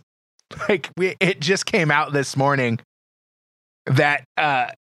this is like it just came out this morning that the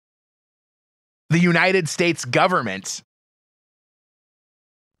United States government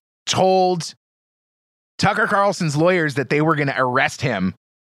told Tucker Carlson's lawyers that they were going to arrest him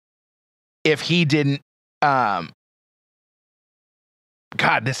if he didn't. God,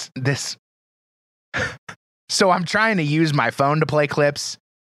 this. So I'm trying to use my phone to play clips,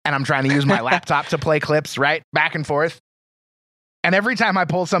 and I'm trying to use my laptop to play clips, right? Back and forth. And every time I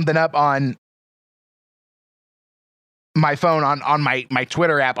pull something up on my phone, on my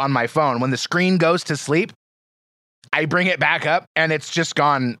Twitter app on my phone, when the screen goes to sleep, I bring it back up and it's just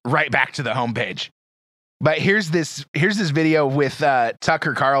gone right back to the homepage. But here's this video with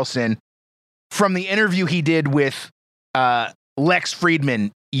Tucker Carlson from the interview he did with Lex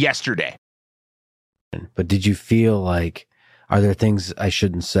Friedman yesterday. But did you feel like, are there things I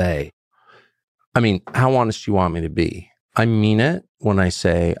shouldn't say? I mean, how honest do you want me to be? I mean it when I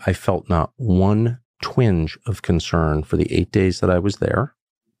say I felt not one twinge of concern for the 8 days that I was there.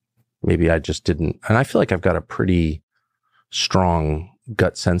 Maybe I just didn't. And I feel like I've got a pretty strong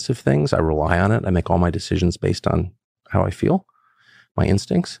gut sense of things. I rely on it. I make all my decisions based on how I feel, my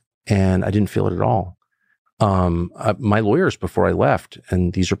instincts. And I didn't feel it at all. My lawyers, before I left,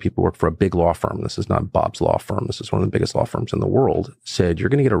 and these are people who work for a big law firm. This is not Bob's law firm. This is one of the biggest law firms in the world, said, you're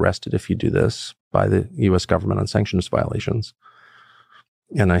going to get arrested if you do this by the U.S. government on sanctions violations.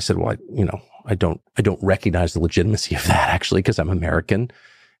 And I said, well, I don't recognize the legitimacy of that, actually, because I'm American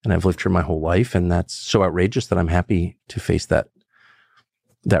and I've lived here my whole life. And that's so outrageous that I'm happy to face that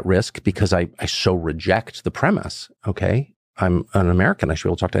risk, because I so reject the premise. Okay, I'm an American. I should be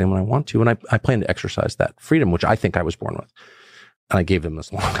able to talk to anyone I want to. And I plan to exercise that freedom, which I think I was born with. And I gave them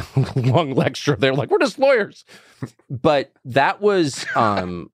this long lecture. They're like, we're just lawyers. But that was,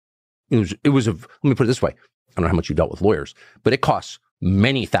 it was let me put it this way. I don't know how much you dealt with lawyers, but it costs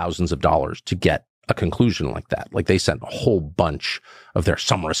many thousands of dollars to get a conclusion like that. Like, they sent a whole bunch of their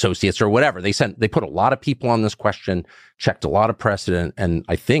summer associates or whatever. They put a lot of people on this question, checked a lot of precedent, and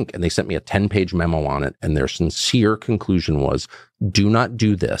they sent me a 10-page memo on it. And their sincere conclusion was, do not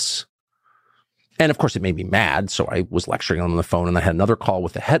do this. And of course, it made me mad. So I was lecturing on the phone, and I had another call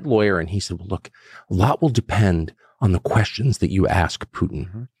with the head lawyer, and he said, well, look, a lot will depend on the questions that you ask Putin.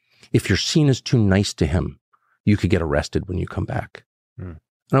 Mm-hmm. If you're seen as too nice to him, you could get arrested when you come back. Mm.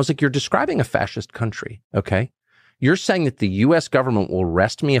 And I was like, you're describing a fascist country, okay? You're saying that the U.S. government will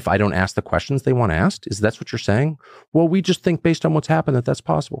arrest me if I don't ask the questions they want asked? That's what you're saying? Well, we just think based on what's happened that that's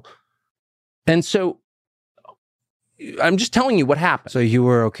possible. And so I'm just telling you what happened. So you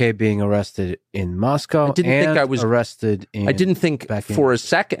were okay being arrested in Moscow? I didn't think I was arrested in... I didn't think for a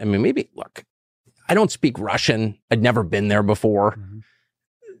second. I mean, maybe, look, I don't speak Russian. I'd never been there before. Mm-hmm.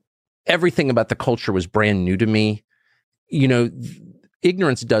 Everything about the culture was brand new to me.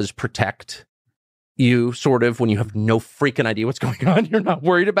 Ignorance does protect you, sort of, when you have no freaking idea what's going on. You're not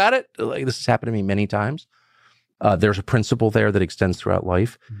worried about it. Like, this has happened to me many times. There's a principle there that extends throughout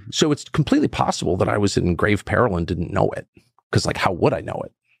life. Mm-hmm. So it's completely possible that I was in grave peril and didn't know it. Because, like, how would I know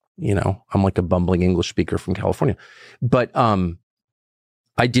it? I'm like a bumbling English speaker from California. But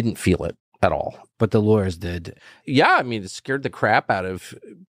I didn't feel it at all. But the lawyers did. Yeah, I mean, it scared the crap out of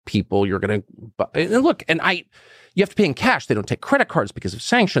people. You're going to... And look, you have to pay in cash. They don't take credit cards because of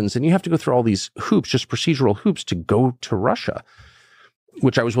sanctions. And you have to go through all these hoops, just procedural hoops, to go to Russia,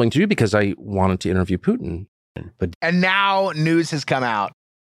 which I was willing to do because I wanted to interview Putin. And now news has come out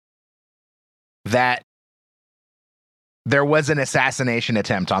that there was an assassination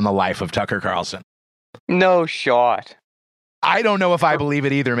attempt on the life of Tucker Carlson. No shot. I don't know if I believe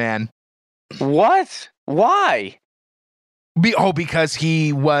it either, man. What? Why? Because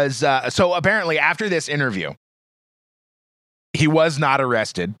he was... so apparently after this interview, he was not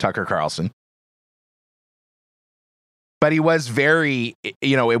arrested, Tucker Carlson. But he was very,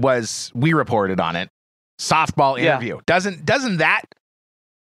 we reported on it. Softball interview. Yeah. Doesn't that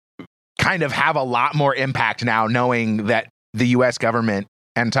kind of have a lot more impact now, knowing that the U.S. government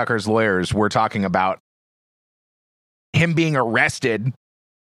and Tucker's lawyers were talking about him being arrested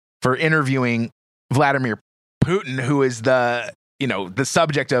for interviewing Vladimir Putin, who is the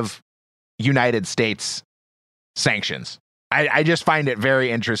subject of United States sanctions? I just find it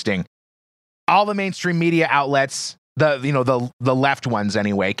very interesting. all the mainstream media outlets, the left ones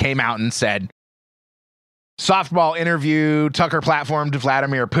anyway, came out and said, softball interview, Tucker platformed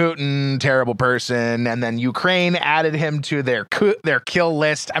Vladimir Putin, terrible person, and then Ukraine added him to their kill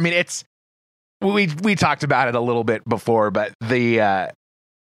list. I mean, we talked about it a little bit before, but the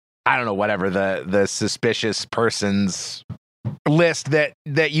I don't know, whatever the suspicious persons list that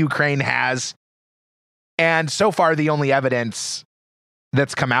Ukraine has, and so far the only evidence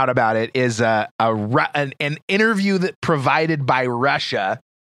that's come out about it is an interview that provided by Russia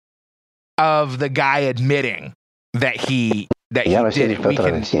of the guy admitting that he did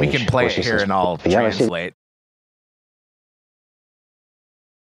it. We can play it here and I'll translate.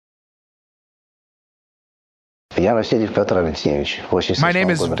 My name is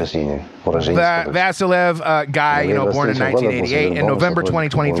Vasilev, guy, born in 1988. In November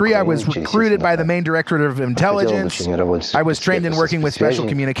 2023, I was recruited by the main directorate of intelligence. I was trained in working with special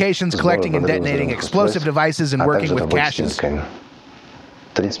communications, collecting and detonating explosive devices, and working with caches. On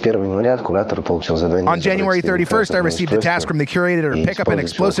January 31st, I received a task from the curator to pick up an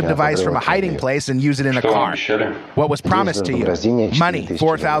explosive device from a hiding place and use it in a car. What was promised to you? Money,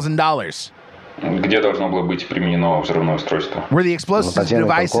 $4,000. Were the explosive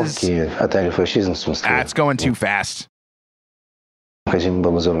devices... It's going too fast.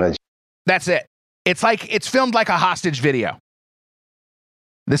 That's it. It's filmed like a hostage video.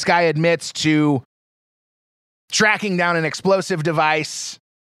 This guy admits to tracking down an explosive device,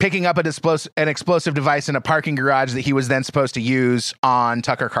 picking up an explosive device in a parking garage that he was then supposed to use on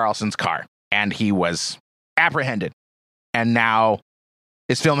Tucker Carlson's car. And he was apprehended. And now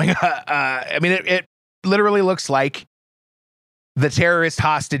is filming. It literally looks like the terrorist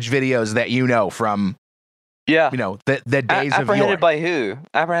hostage videos that from, the days of yore. Apprehended by who?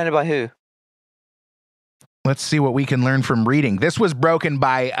 Apprehended by who? Let's see what we can learn from reading. This was broken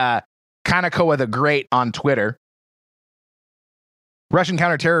by Kanakoa the Great on Twitter. Russian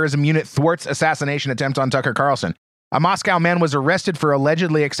counterterrorism unit thwarts assassination attempt on Tucker Carlson. A Moscow man was arrested for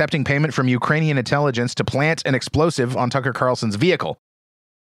allegedly accepting payment from Ukrainian intelligence to plant an explosive on Tucker Carlson's vehicle,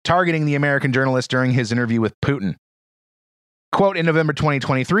 targeting the American journalist during his interview with Putin. Quote, in November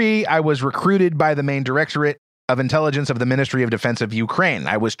 2023, I was recruited by the main directorate of intelligence of the Ministry of Defense of Ukraine.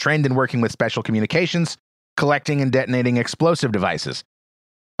 I was trained in working with special communications, collecting and detonating explosive devices.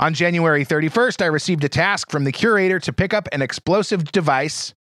 On January 31st, I received a task from the curator to pick up an explosive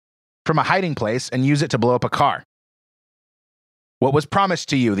device from a hiding place and use it to blow up a car. What was promised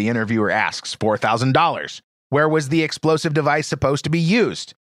to you? The interviewer asks. $4,000. Where was the explosive device supposed to be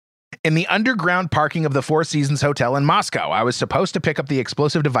used? In the underground parking of the Four Seasons Hotel in Moscow. I was supposed to pick up the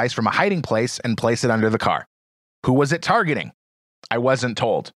explosive device from a hiding place and place it under the car. Who was it targeting? I wasn't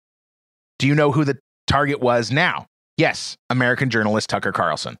told. Do you know who the target was now? Yes, American journalist Tucker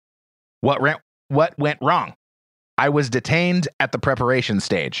Carlson. What went wrong? I was detained at the preparation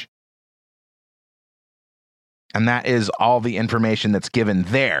stage. And that is all the information that's given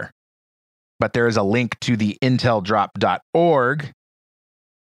there. But there is a link to the inteldrop.org.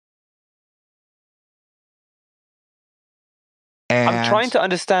 And I'm trying to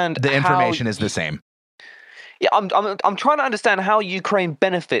understand the information is the same. Yeah, I'm trying to understand how Ukraine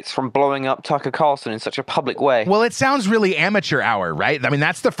benefits from blowing up Tucker Carlson in such a public way. Well, it sounds really amateur hour, right? I mean,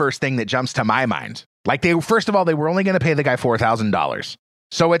 that's the first thing that jumps to my mind. Like, first of all, they were only going to pay the guy $4,000.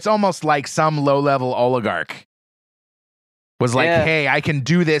 So it's almost like some low-level oligarch was like, hey, I can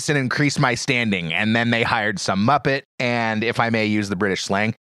do this and increase my standing. And then they hired some Muppet, and if I may use the British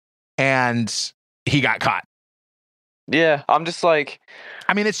slang, and he got caught. Yeah, I'm just like...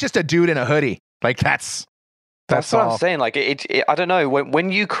 I mean, it's just a dude in a hoodie. Like, that's what I'm saying. Like, I don't know.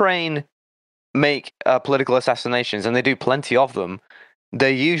 When Ukraine make political assassinations, and they do plenty of them, they're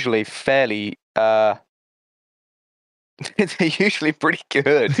usually fairly... they're usually pretty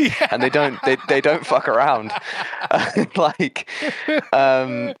good, and they don't fuck around.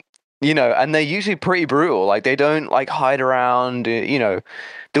 And they're usually pretty brutal. Like, they don't hide around.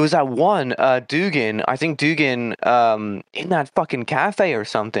 There was that one Dugin. I think Dugin in that fucking cafe or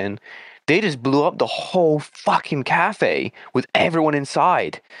something. They just blew up the whole fucking cafe with everyone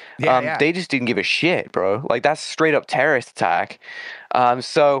inside. They just didn't give a shit, bro. Like, that's straight up terrorist attack. And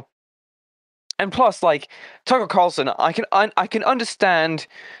plus, Tucker Carlson, I can understand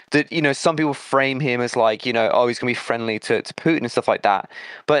that, some people frame him as he's going to be friendly to Putin and stuff like that.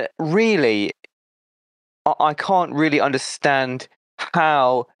 But really, I can't really understand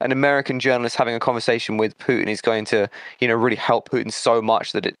how an American journalist having a conversation with Putin is going to, really help Putin so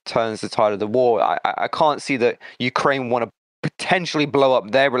much that it turns the tide of the war. I can't see that Ukraine want to potentially blow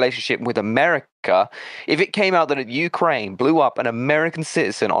up their relationship with America if it came out that Ukraine blew up an American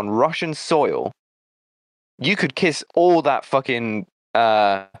citizen on Russian soil, you could kiss all that fucking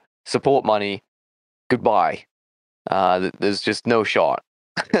support money goodbye. There's just no shot.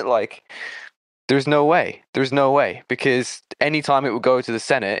 Like, there's no way. There's no way. Because anytime it would go to the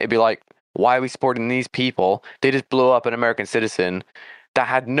Senate, it'd be like, why are we supporting these people? They just blew up an American citizen that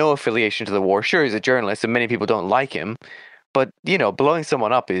had no affiliation to the war. Sure, he's a journalist and many people don't like him. But, you know, blowing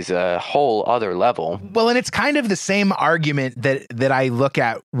someone up is a whole other level. Well, and it's kind of the same argument that I look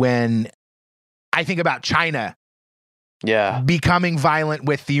at when I think about China becoming violent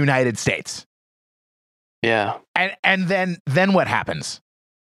with the United States. Yeah. And then what happens?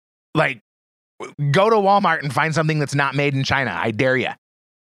 Like, go to Walmart and find something that's not made in China. I dare you.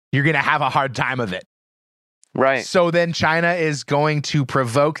 You're going to have a hard time of it. Right. So then China is going to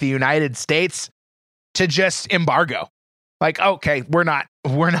provoke the United States to just embargo. Like, okay, we're not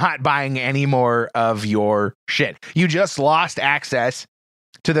buying any more of your shit. You just lost access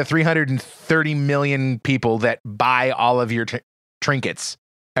to the 330 million people that buy all of your trinkets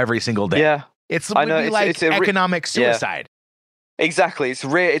every single day. Yeah. It's economic suicide. Yeah. Exactly. It's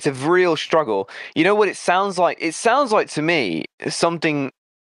a real struggle. You know what it sounds like? It sounds like to me something,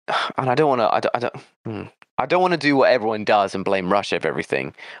 and I don't want to do what everyone does and blame Russia for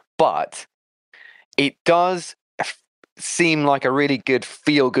everything, but it does seem like a really good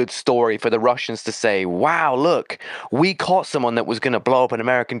feel-good story for the Russians to say, wow, look, we caught someone that was going to blow up an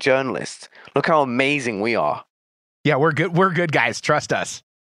American journalist. Look how amazing we are. Yeah, we're good guys. Trust us.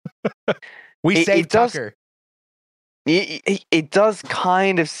 We saved Tucker. It does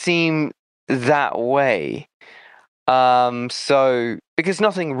kind of seem that way. So, because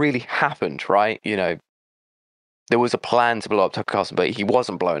nothing really happened, right? You know, there was a plan to blow up Tucker Carlson, but he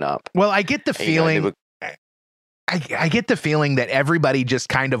wasn't blown up. Well, I get the feeling... I get the feeling that everybody just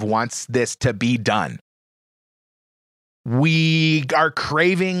kind of wants this to be done. We are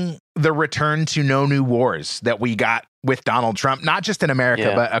craving the return to no new wars that we got with Donald Trump, not just in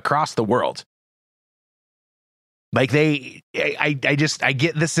America, but across the world. Like I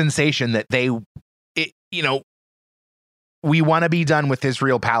get the sensation that we want to be done with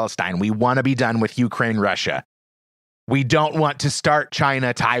Israel, Palestine. We want to be done with Ukraine, Russia. We don't want to start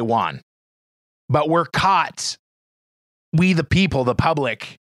China, Taiwan, but we're caught. We, the people, the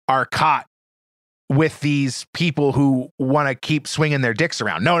public, are caught with these people who want to keep swinging their dicks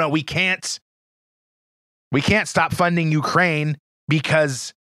around. No, we can't. We can't stop funding Ukraine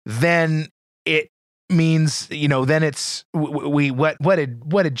because then it means, then it's what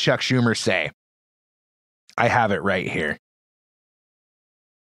did Chuck Schumer say? I have it right here.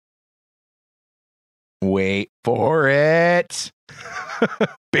 Wait for it.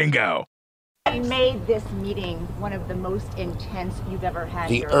 Bingo. Made this meeting one of the most intense you've ever had.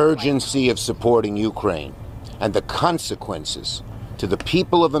 The urgency of supporting Ukraine and the consequences to the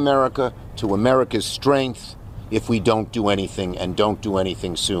people of America, to America's strength, if we don't do anything and don't do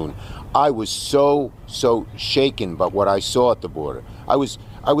anything soon. I was so shaken by what I saw at the border. I was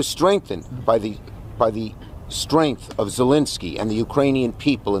strengthened by the strength of Zelensky and the Ukrainian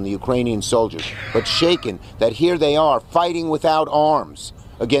people and the Ukrainian soldiers, but shaken that here they are fighting without arms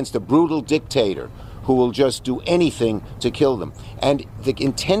against a brutal dictator who will just do anything to kill them. And the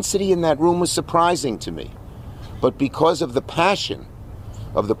intensity in that room was surprising to me. But because of the passion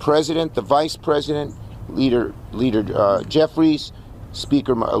of the president, the vice president, Leader Jeffries,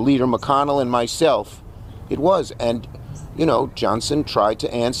 Leader McConnell, and myself, it was. And, Johnson tried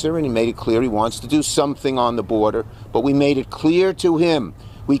to answer, and he made it clear he wants to do something on the border. But we made it clear to him,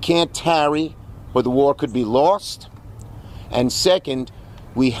 we can't tarry, or the war could be lost. And second,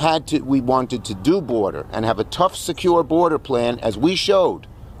 we wanted to do border and have a tough, secure border plan, as we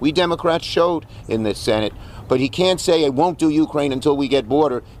Democrats showed in the Senate. But he can't say, I won't do Ukraine until we get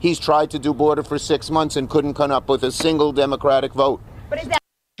border. He's tried to do border for 6 months and couldn't come up with a single Democratic vote. But is that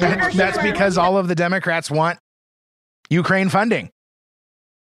that's because all of the Democrats want Ukraine funding.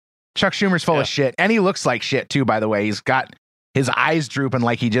 Chuck Schumer's full of shit. And he looks like shit, too, by the way. He's got his eyes drooping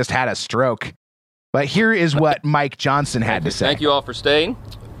like he just had a stroke. But here is what Mike Johnson had to say. Thank you all for staying.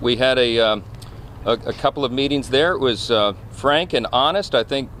 We had a couple of meetings there. It was frank and honest. I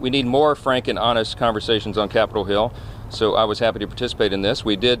think we need more frank and honest conversations on Capitol Hill. So I was happy to participate in this.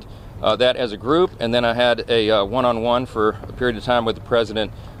 We did that as a group, and then I had a one-on-one for a period of time with the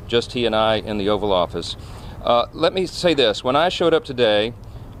president, just he and I in the Oval Office. Let me say this. When I showed up today,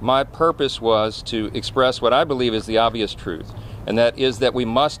 my purpose was to express what I believe is the obvious truth, and that is that we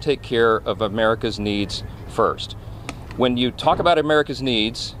must take care of America's needs first. When you talk about America's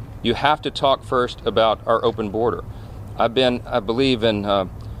needs, you have to talk first about our open border. I believe in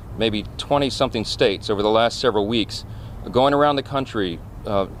maybe 20-something states over the last several weeks, going around the country,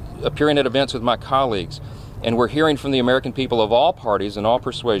 appearing at events with my colleagues, and we're hearing from the American people of all parties and all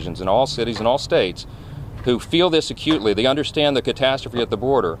persuasions in all cities and all states who feel this acutely. They understand the catastrophe at the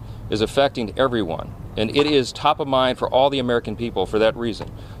border is affecting everyone, and it is top of mind for all the American people for that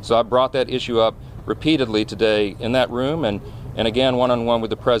reason. So I brought that issue up repeatedly today in that room and again one-on-one with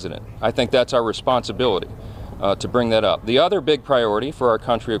the president. I think that's our responsibility to bring that up. The other big priority for our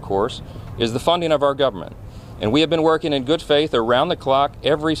country, of course, is the funding of our government. And we have been working in good faith around the clock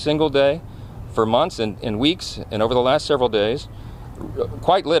every single day for months and weeks and over the last several days,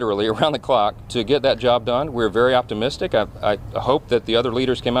 quite literally around the clock, to get that job done. We're very optimistic. I hope that the other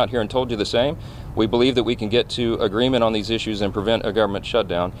leaders came out here and told you the same. We believe that we can get to agreement on these issues and prevent a government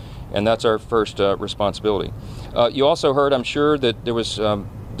shutdown, and that's our first responsibility. You also heard, I'm sure, that there was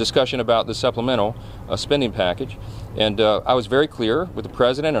discussion about the supplemental spending package, and I was very clear with the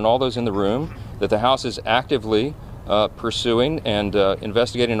president and all those in the room that the House is actively pursuing and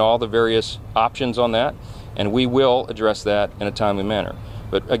investigating all the various options on that, and we will address that in a timely manner.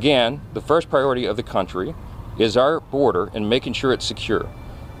 But again, the first priority of the country is our border and making sure it's secure.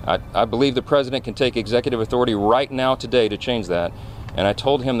 I believe the president can take executive authority right now today to change that, and I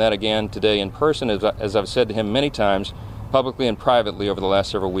told him that again today in person, as I've said to him many times, publicly and privately over the last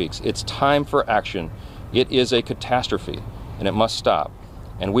several weeks. It's time for action. It is a catastrophe, and it must stop.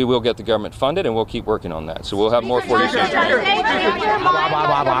 And we will get the government funded, and we'll keep working on that. So we'll have more for you soon.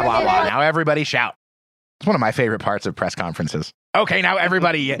 Now everybody shout. It's one of my favorite parts of press conferences. Okay, now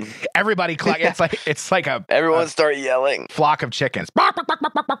everybody cluck. It's like a Everyone start yelling. Flock of chickens.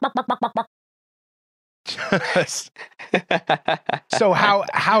 So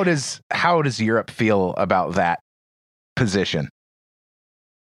how does Europe feel about that position?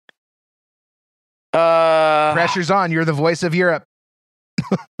 Pressure's on. You're the voice of Europe.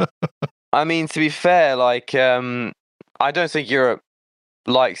 I mean, to be fair, like, I don't think Europe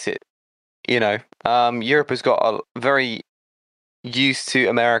likes it. You know, Europe has got a very used to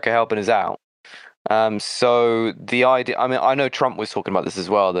America helping us out. So the idea, I mean, I know Trump was talking about this as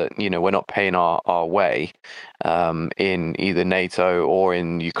well, that, you know, we're not paying our way in either NATO or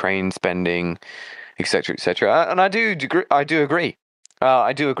in Ukraine spending, et cetera, et cetera. And I do agree. I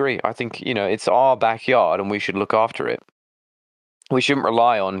do agree. I think, you know, it's our backyard and we should look after it. We shouldn't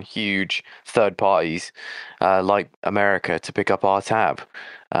rely on huge third parties like America to pick up our tab.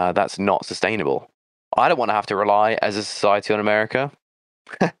 That's not sustainable. I don't want to have to rely as a society on America.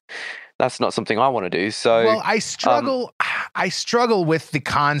 That's not something I want to do. So, well, I struggle with the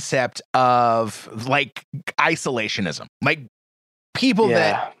concept of like isolationism, like people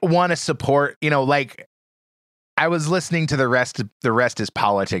that want to support, you know, like I was listening to the rest is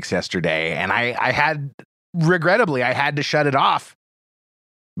politics yesterday, and I had to shut it off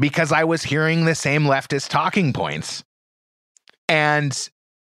because I was hearing the same leftist talking points, and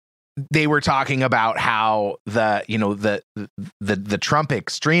they were talking about how the Trump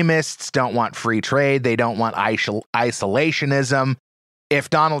extremists don't want free trade. They don't want isolationism. If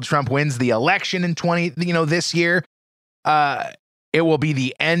Donald Trump wins the election in this year, it will be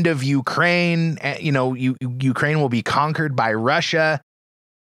the end of Ukraine. Ukraine will be conquered by Russia.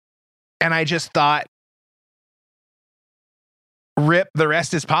 And I just thought, rip, the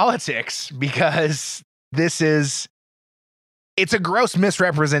rest is politics, because it's a gross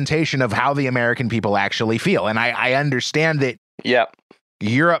misrepresentation of how the American people actually feel. And I understand that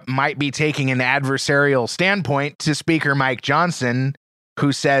Europe might be taking an adversarial standpoint to Speaker Mike Johnson,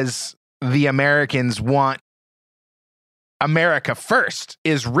 who says the Americans want America first,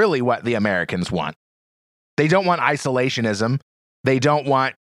 is really what the Americans want. They don't want isolationism. They don't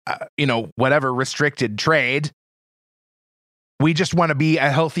want, whatever restricted trade. We just want to be a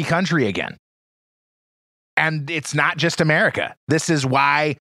healthy country again. And it's not just America. This is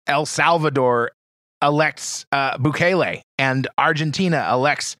why El Salvador elects Bukele, and Argentina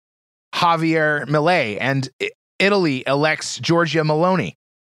elects Javier Milei, and Italy elects Giorgia Meloni.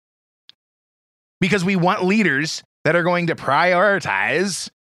 Because we want leaders that are going to prioritize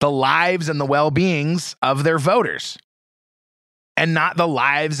the lives and the well-beings of their voters, and not the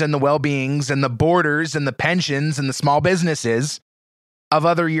lives and the well-beings and the borders and the pensions and the small businesses of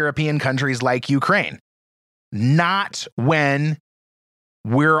other European countries like Ukraine. Not when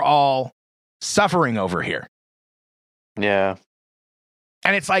we're all suffering over here. Yeah.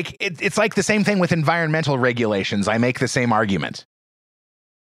 And it's like the same thing with environmental regulations. I make the same argument.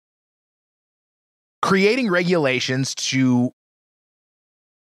 Creating regulations to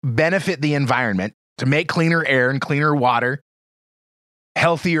benefit the environment, to make cleaner air and cleaner water,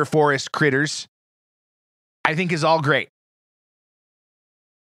 healthier forest critters, I think is all great.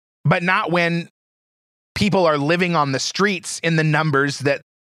 but not when people are living on the streets in the numbers that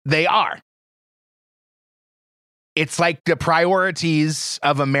they are. It's like the priorities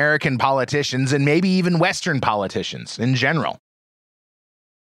of American politicians and maybe even Western politicians in general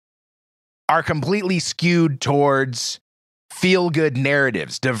are completely skewed towards feel-good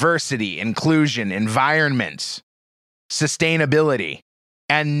narratives, diversity, inclusion, environment, sustainability,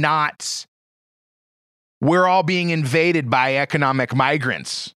 and not we're all being invaded by economic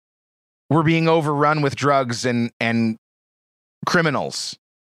migrants. We're being overrun with drugs and criminals.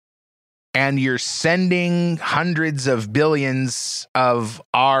 And you're sending hundreds of billions of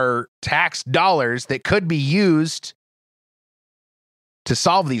our tax dollars that could be used to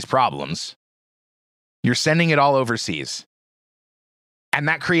solve these problems. You're sending it all overseas. And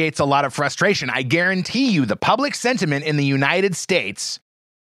that creates a lot of frustration. I guarantee you the public sentiment in the United States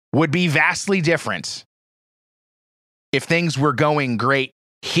would be vastly different if things were going great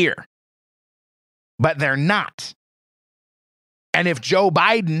here. But they're not. And if Joe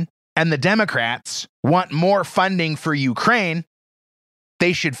Biden and the Democrats want more funding for Ukraine,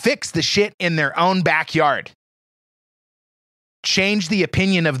 they should fix the shit in their own backyard. Change the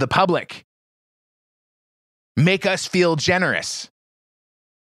opinion of the public. Make us feel generous.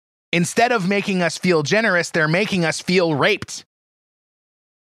 Instead of making us feel generous, they're making us feel raped.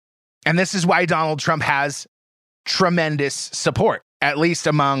 And this is why Donald Trump has tremendous support, at least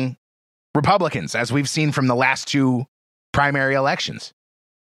among Republicans, as we've seen from the last two primary elections.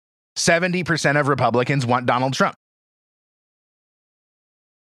 70% of Republicans want Donald Trump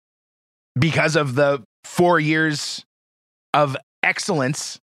because of the 4 years of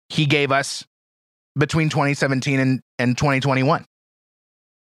excellence he gave us between 2017 and 2021.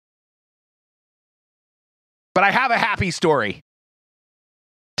 But I have a happy story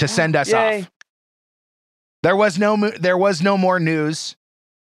to send us off. There was no more news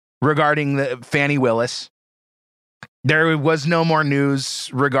regarding the Fani Willis. There was no more news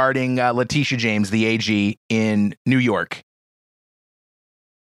regarding Letitia James, the AG in New York,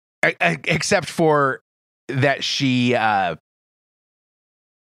 except for that she has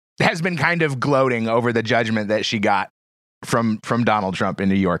been kind of gloating over the judgment that she got from Donald Trump in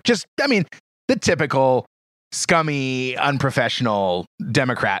New York. Just, I mean, the typical scummy, unprofessional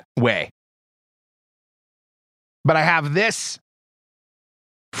Democrat way. But I have this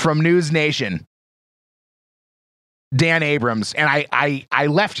from News Nation. Dan Abrams, and I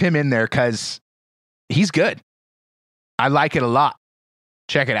left him in there because he's good. I like it a lot.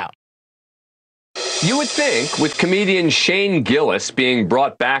 Check it out. You would think with comedian Shane Gillis being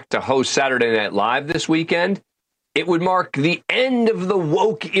brought back to host Saturday Night Live this weekend, it would mark the end of the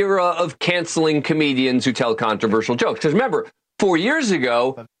woke era of canceling comedians who tell controversial jokes. Because remember, 4 years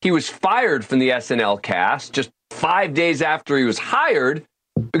ago, he was fired from the SNL cast just 5 days after he was hired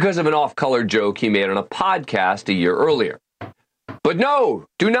because of an off-color joke he made on a podcast a year earlier. But no,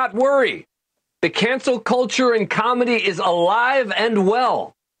 do not worry. The cancel culture in comedy is alive and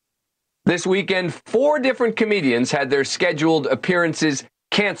well. This weekend, 4 different comedians had their scheduled appearances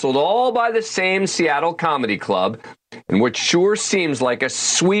canceled, all by the same Seattle Comedy Club, in which sure seems like a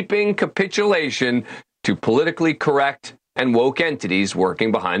sweeping capitulation to politically correct and woke entities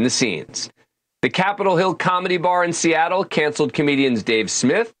working behind the scenes. The Capitol Hill Comedy Bar in Seattle canceled comedians Dave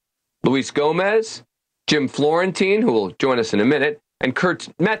Smith, Luis Gomez, Jim Florentine, who will join us in a minute, and Kurt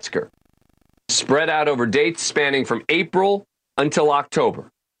Metzger, spread out over dates spanning from April until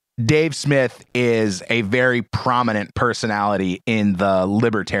October. Dave Smith is a very prominent personality in the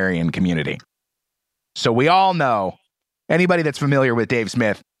libertarian community. So we all know, anybody that's familiar with Dave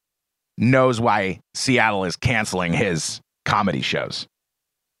Smith knows why Seattle is canceling his comedy shows.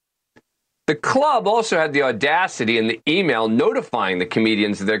 The club also had the audacity in the email notifying the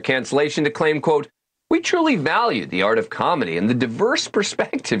comedians of their cancellation to claim, quote, "We truly value the art of comedy and the diverse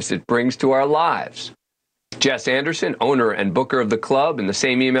perspectives it brings to our lives." Jess Anderson, owner and booker of the club, in the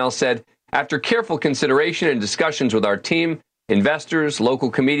same email said, "After careful consideration and discussions with our team, investors, local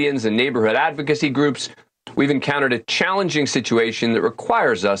comedians, and neighborhood advocacy groups, we've encountered a challenging situation that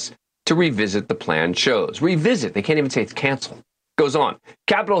requires us to revisit the planned shows." Revisit. They can't even say it's canceled. Goes on.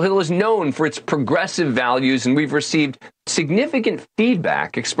 Capitol Hill is known for its progressive values, and we've received significant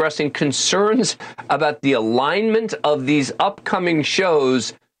feedback expressing concerns about the alignment of these upcoming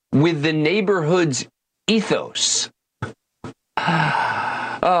shows with the neighborhood's ethos.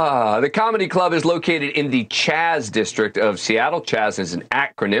 The comedy club is located in the Chaz district of Seattle. Chaz is an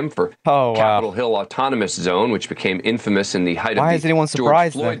acronym for Capitol Hill Autonomous Zone, which became infamous in the height of the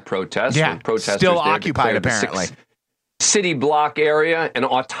George Floyd protests. Yeah, protesters still occupied, apparently. city block area, an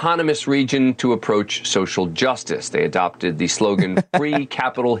autonomous region to approach social justice. They adopted the slogan Free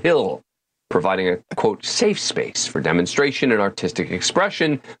Capitol Hill, providing a, quote, safe space for demonstration and artistic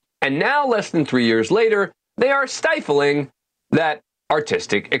expression. And now, less than 3 years later, they are stifling that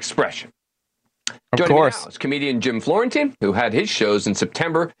artistic expression. Joining me now is comedian Jim Florentine, who had his shows in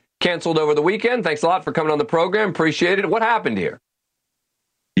September canceled over the weekend. Thanks a lot for coming on the program. Appreciate it. What happened here?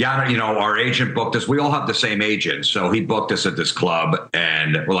 Yeah, our agent booked us. We all have the same agent. So he booked us at this club,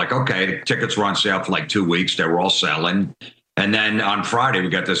 and we're like, okay, tickets were on sale for like 2 weeks. They were all selling. And then on Friday, we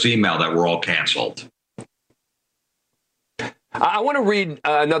got this email that we're all canceled. I want to read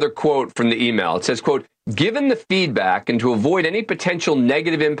another quote from the email. It says, quote, given the feedback and to avoid any potential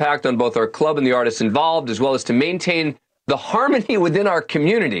negative impact on both our club and the artists involved, as well as to maintain the harmony within our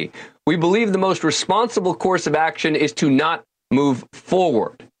community, we believe the most responsible course of action is to not move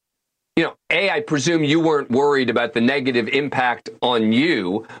forward. I presume you weren't worried about the negative impact on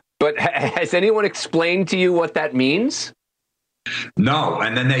you, but has anyone explained to you what that means? No.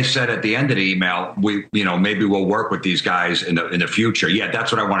 And then they said at the end of the email, maybe we'll work with these guys in the future. Yeah,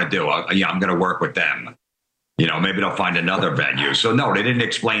 that's what I want to do. I'm going to work with them. Maybe they'll find another venue. So no, they didn't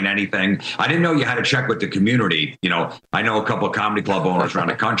explain anything. I didn't know you had to check with the community. I know a couple of comedy club owners around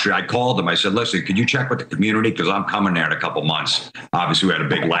the country. I called them. I said, listen, could you check with the community? Because I'm coming there in a couple months. Obviously, we had a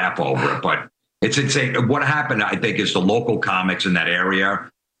big laugh over it, but it's insane. What happened, I think, is the local comics in that area,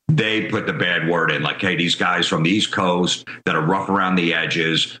 they put the bad word in, like, hey, these guys from the East Coast that are rough around the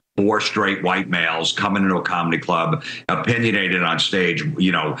edges, 4 straight white males coming into a comedy club, opinionated on stage.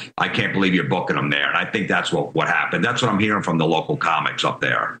 I can't believe you're booking them there. And I think that's what happened. That's what I'm hearing from the local comics up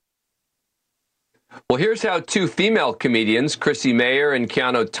there. Well, here's how 2 female comedians, Chrissy Mayer and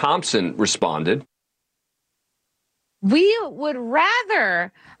Keanu Thompson, responded. We would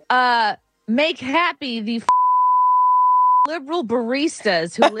rather make happy the liberal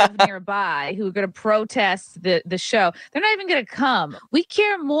baristas who live nearby who are going to protest the show. They're not even going to come. We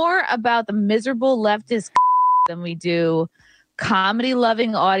care more about the miserable leftist than we do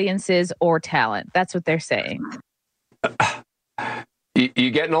comedy-loving audiences or talent. That's what they're saying.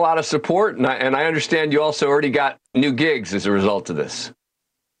 You getting a lot of support, and I understand you also already got new gigs as a result of this.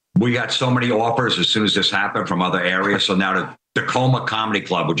 We got so many offers as soon as this happened from other areas. So now the Tacoma Comedy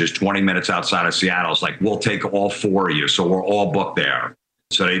Club, which is 20 minutes outside of Seattle, is like, we'll take all 4 of you. So we're all booked there.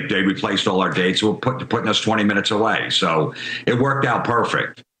 So they replaced all our dates. We're putting us 20 minutes away. So it worked out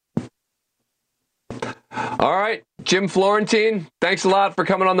perfect. All right. Jim Florentine, thanks a lot for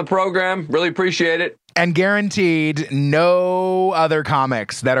coming on the program. Really appreciate it. And guaranteed no other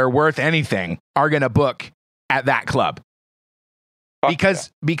comics that are worth anything are going to book at that club.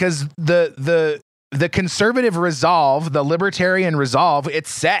 Because the conservative resolve, the libertarian resolve,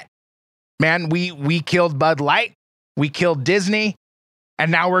 it's set. Man, we killed Bud Light, we killed Disney,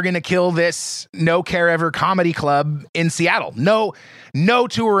 and now we're going to kill this No Care Ever comedy club in Seattle. No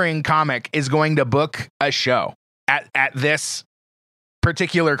touring comic is going to book a show at this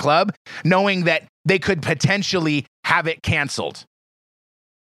particular club, knowing that they could potentially have it canceled.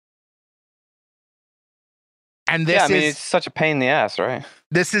 And this it's such a pain in the ass, right?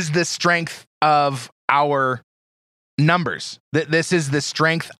 This is the strength of our numbers. This is the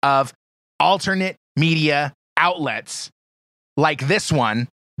strength of alternate media outlets like this one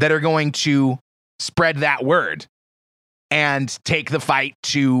that are going to spread that word and take the fight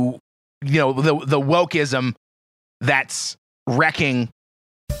to, the wokeism that's wrecking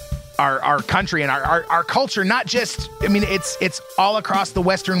our country and our culture. Not just, it's all across the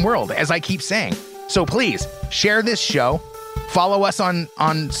Western world, as I keep saying. So please share this show, follow us on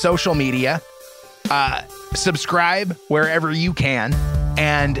social media, subscribe wherever you can,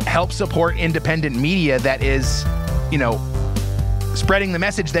 and help support independent media that is, spreading the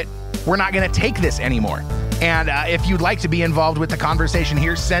message that we're not going to take this anymore. And if you'd like to be involved with the conversation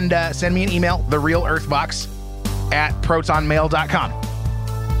here, send me an email, therealearthbox@protonmail.com.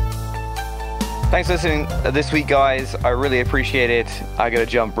 Thanks for listening this week, guys. I really appreciate it. I got to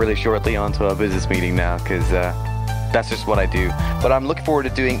jump really shortly onto a business meeting now because that's just what I do. But I'm looking forward to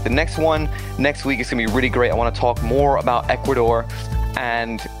doing the next one next week. It's going to be really great. I want to talk more about Ecuador.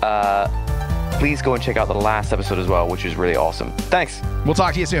 And please go and check out the last episode as well, which is really awesome. Thanks. We'll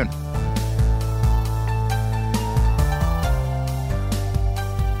talk to you soon.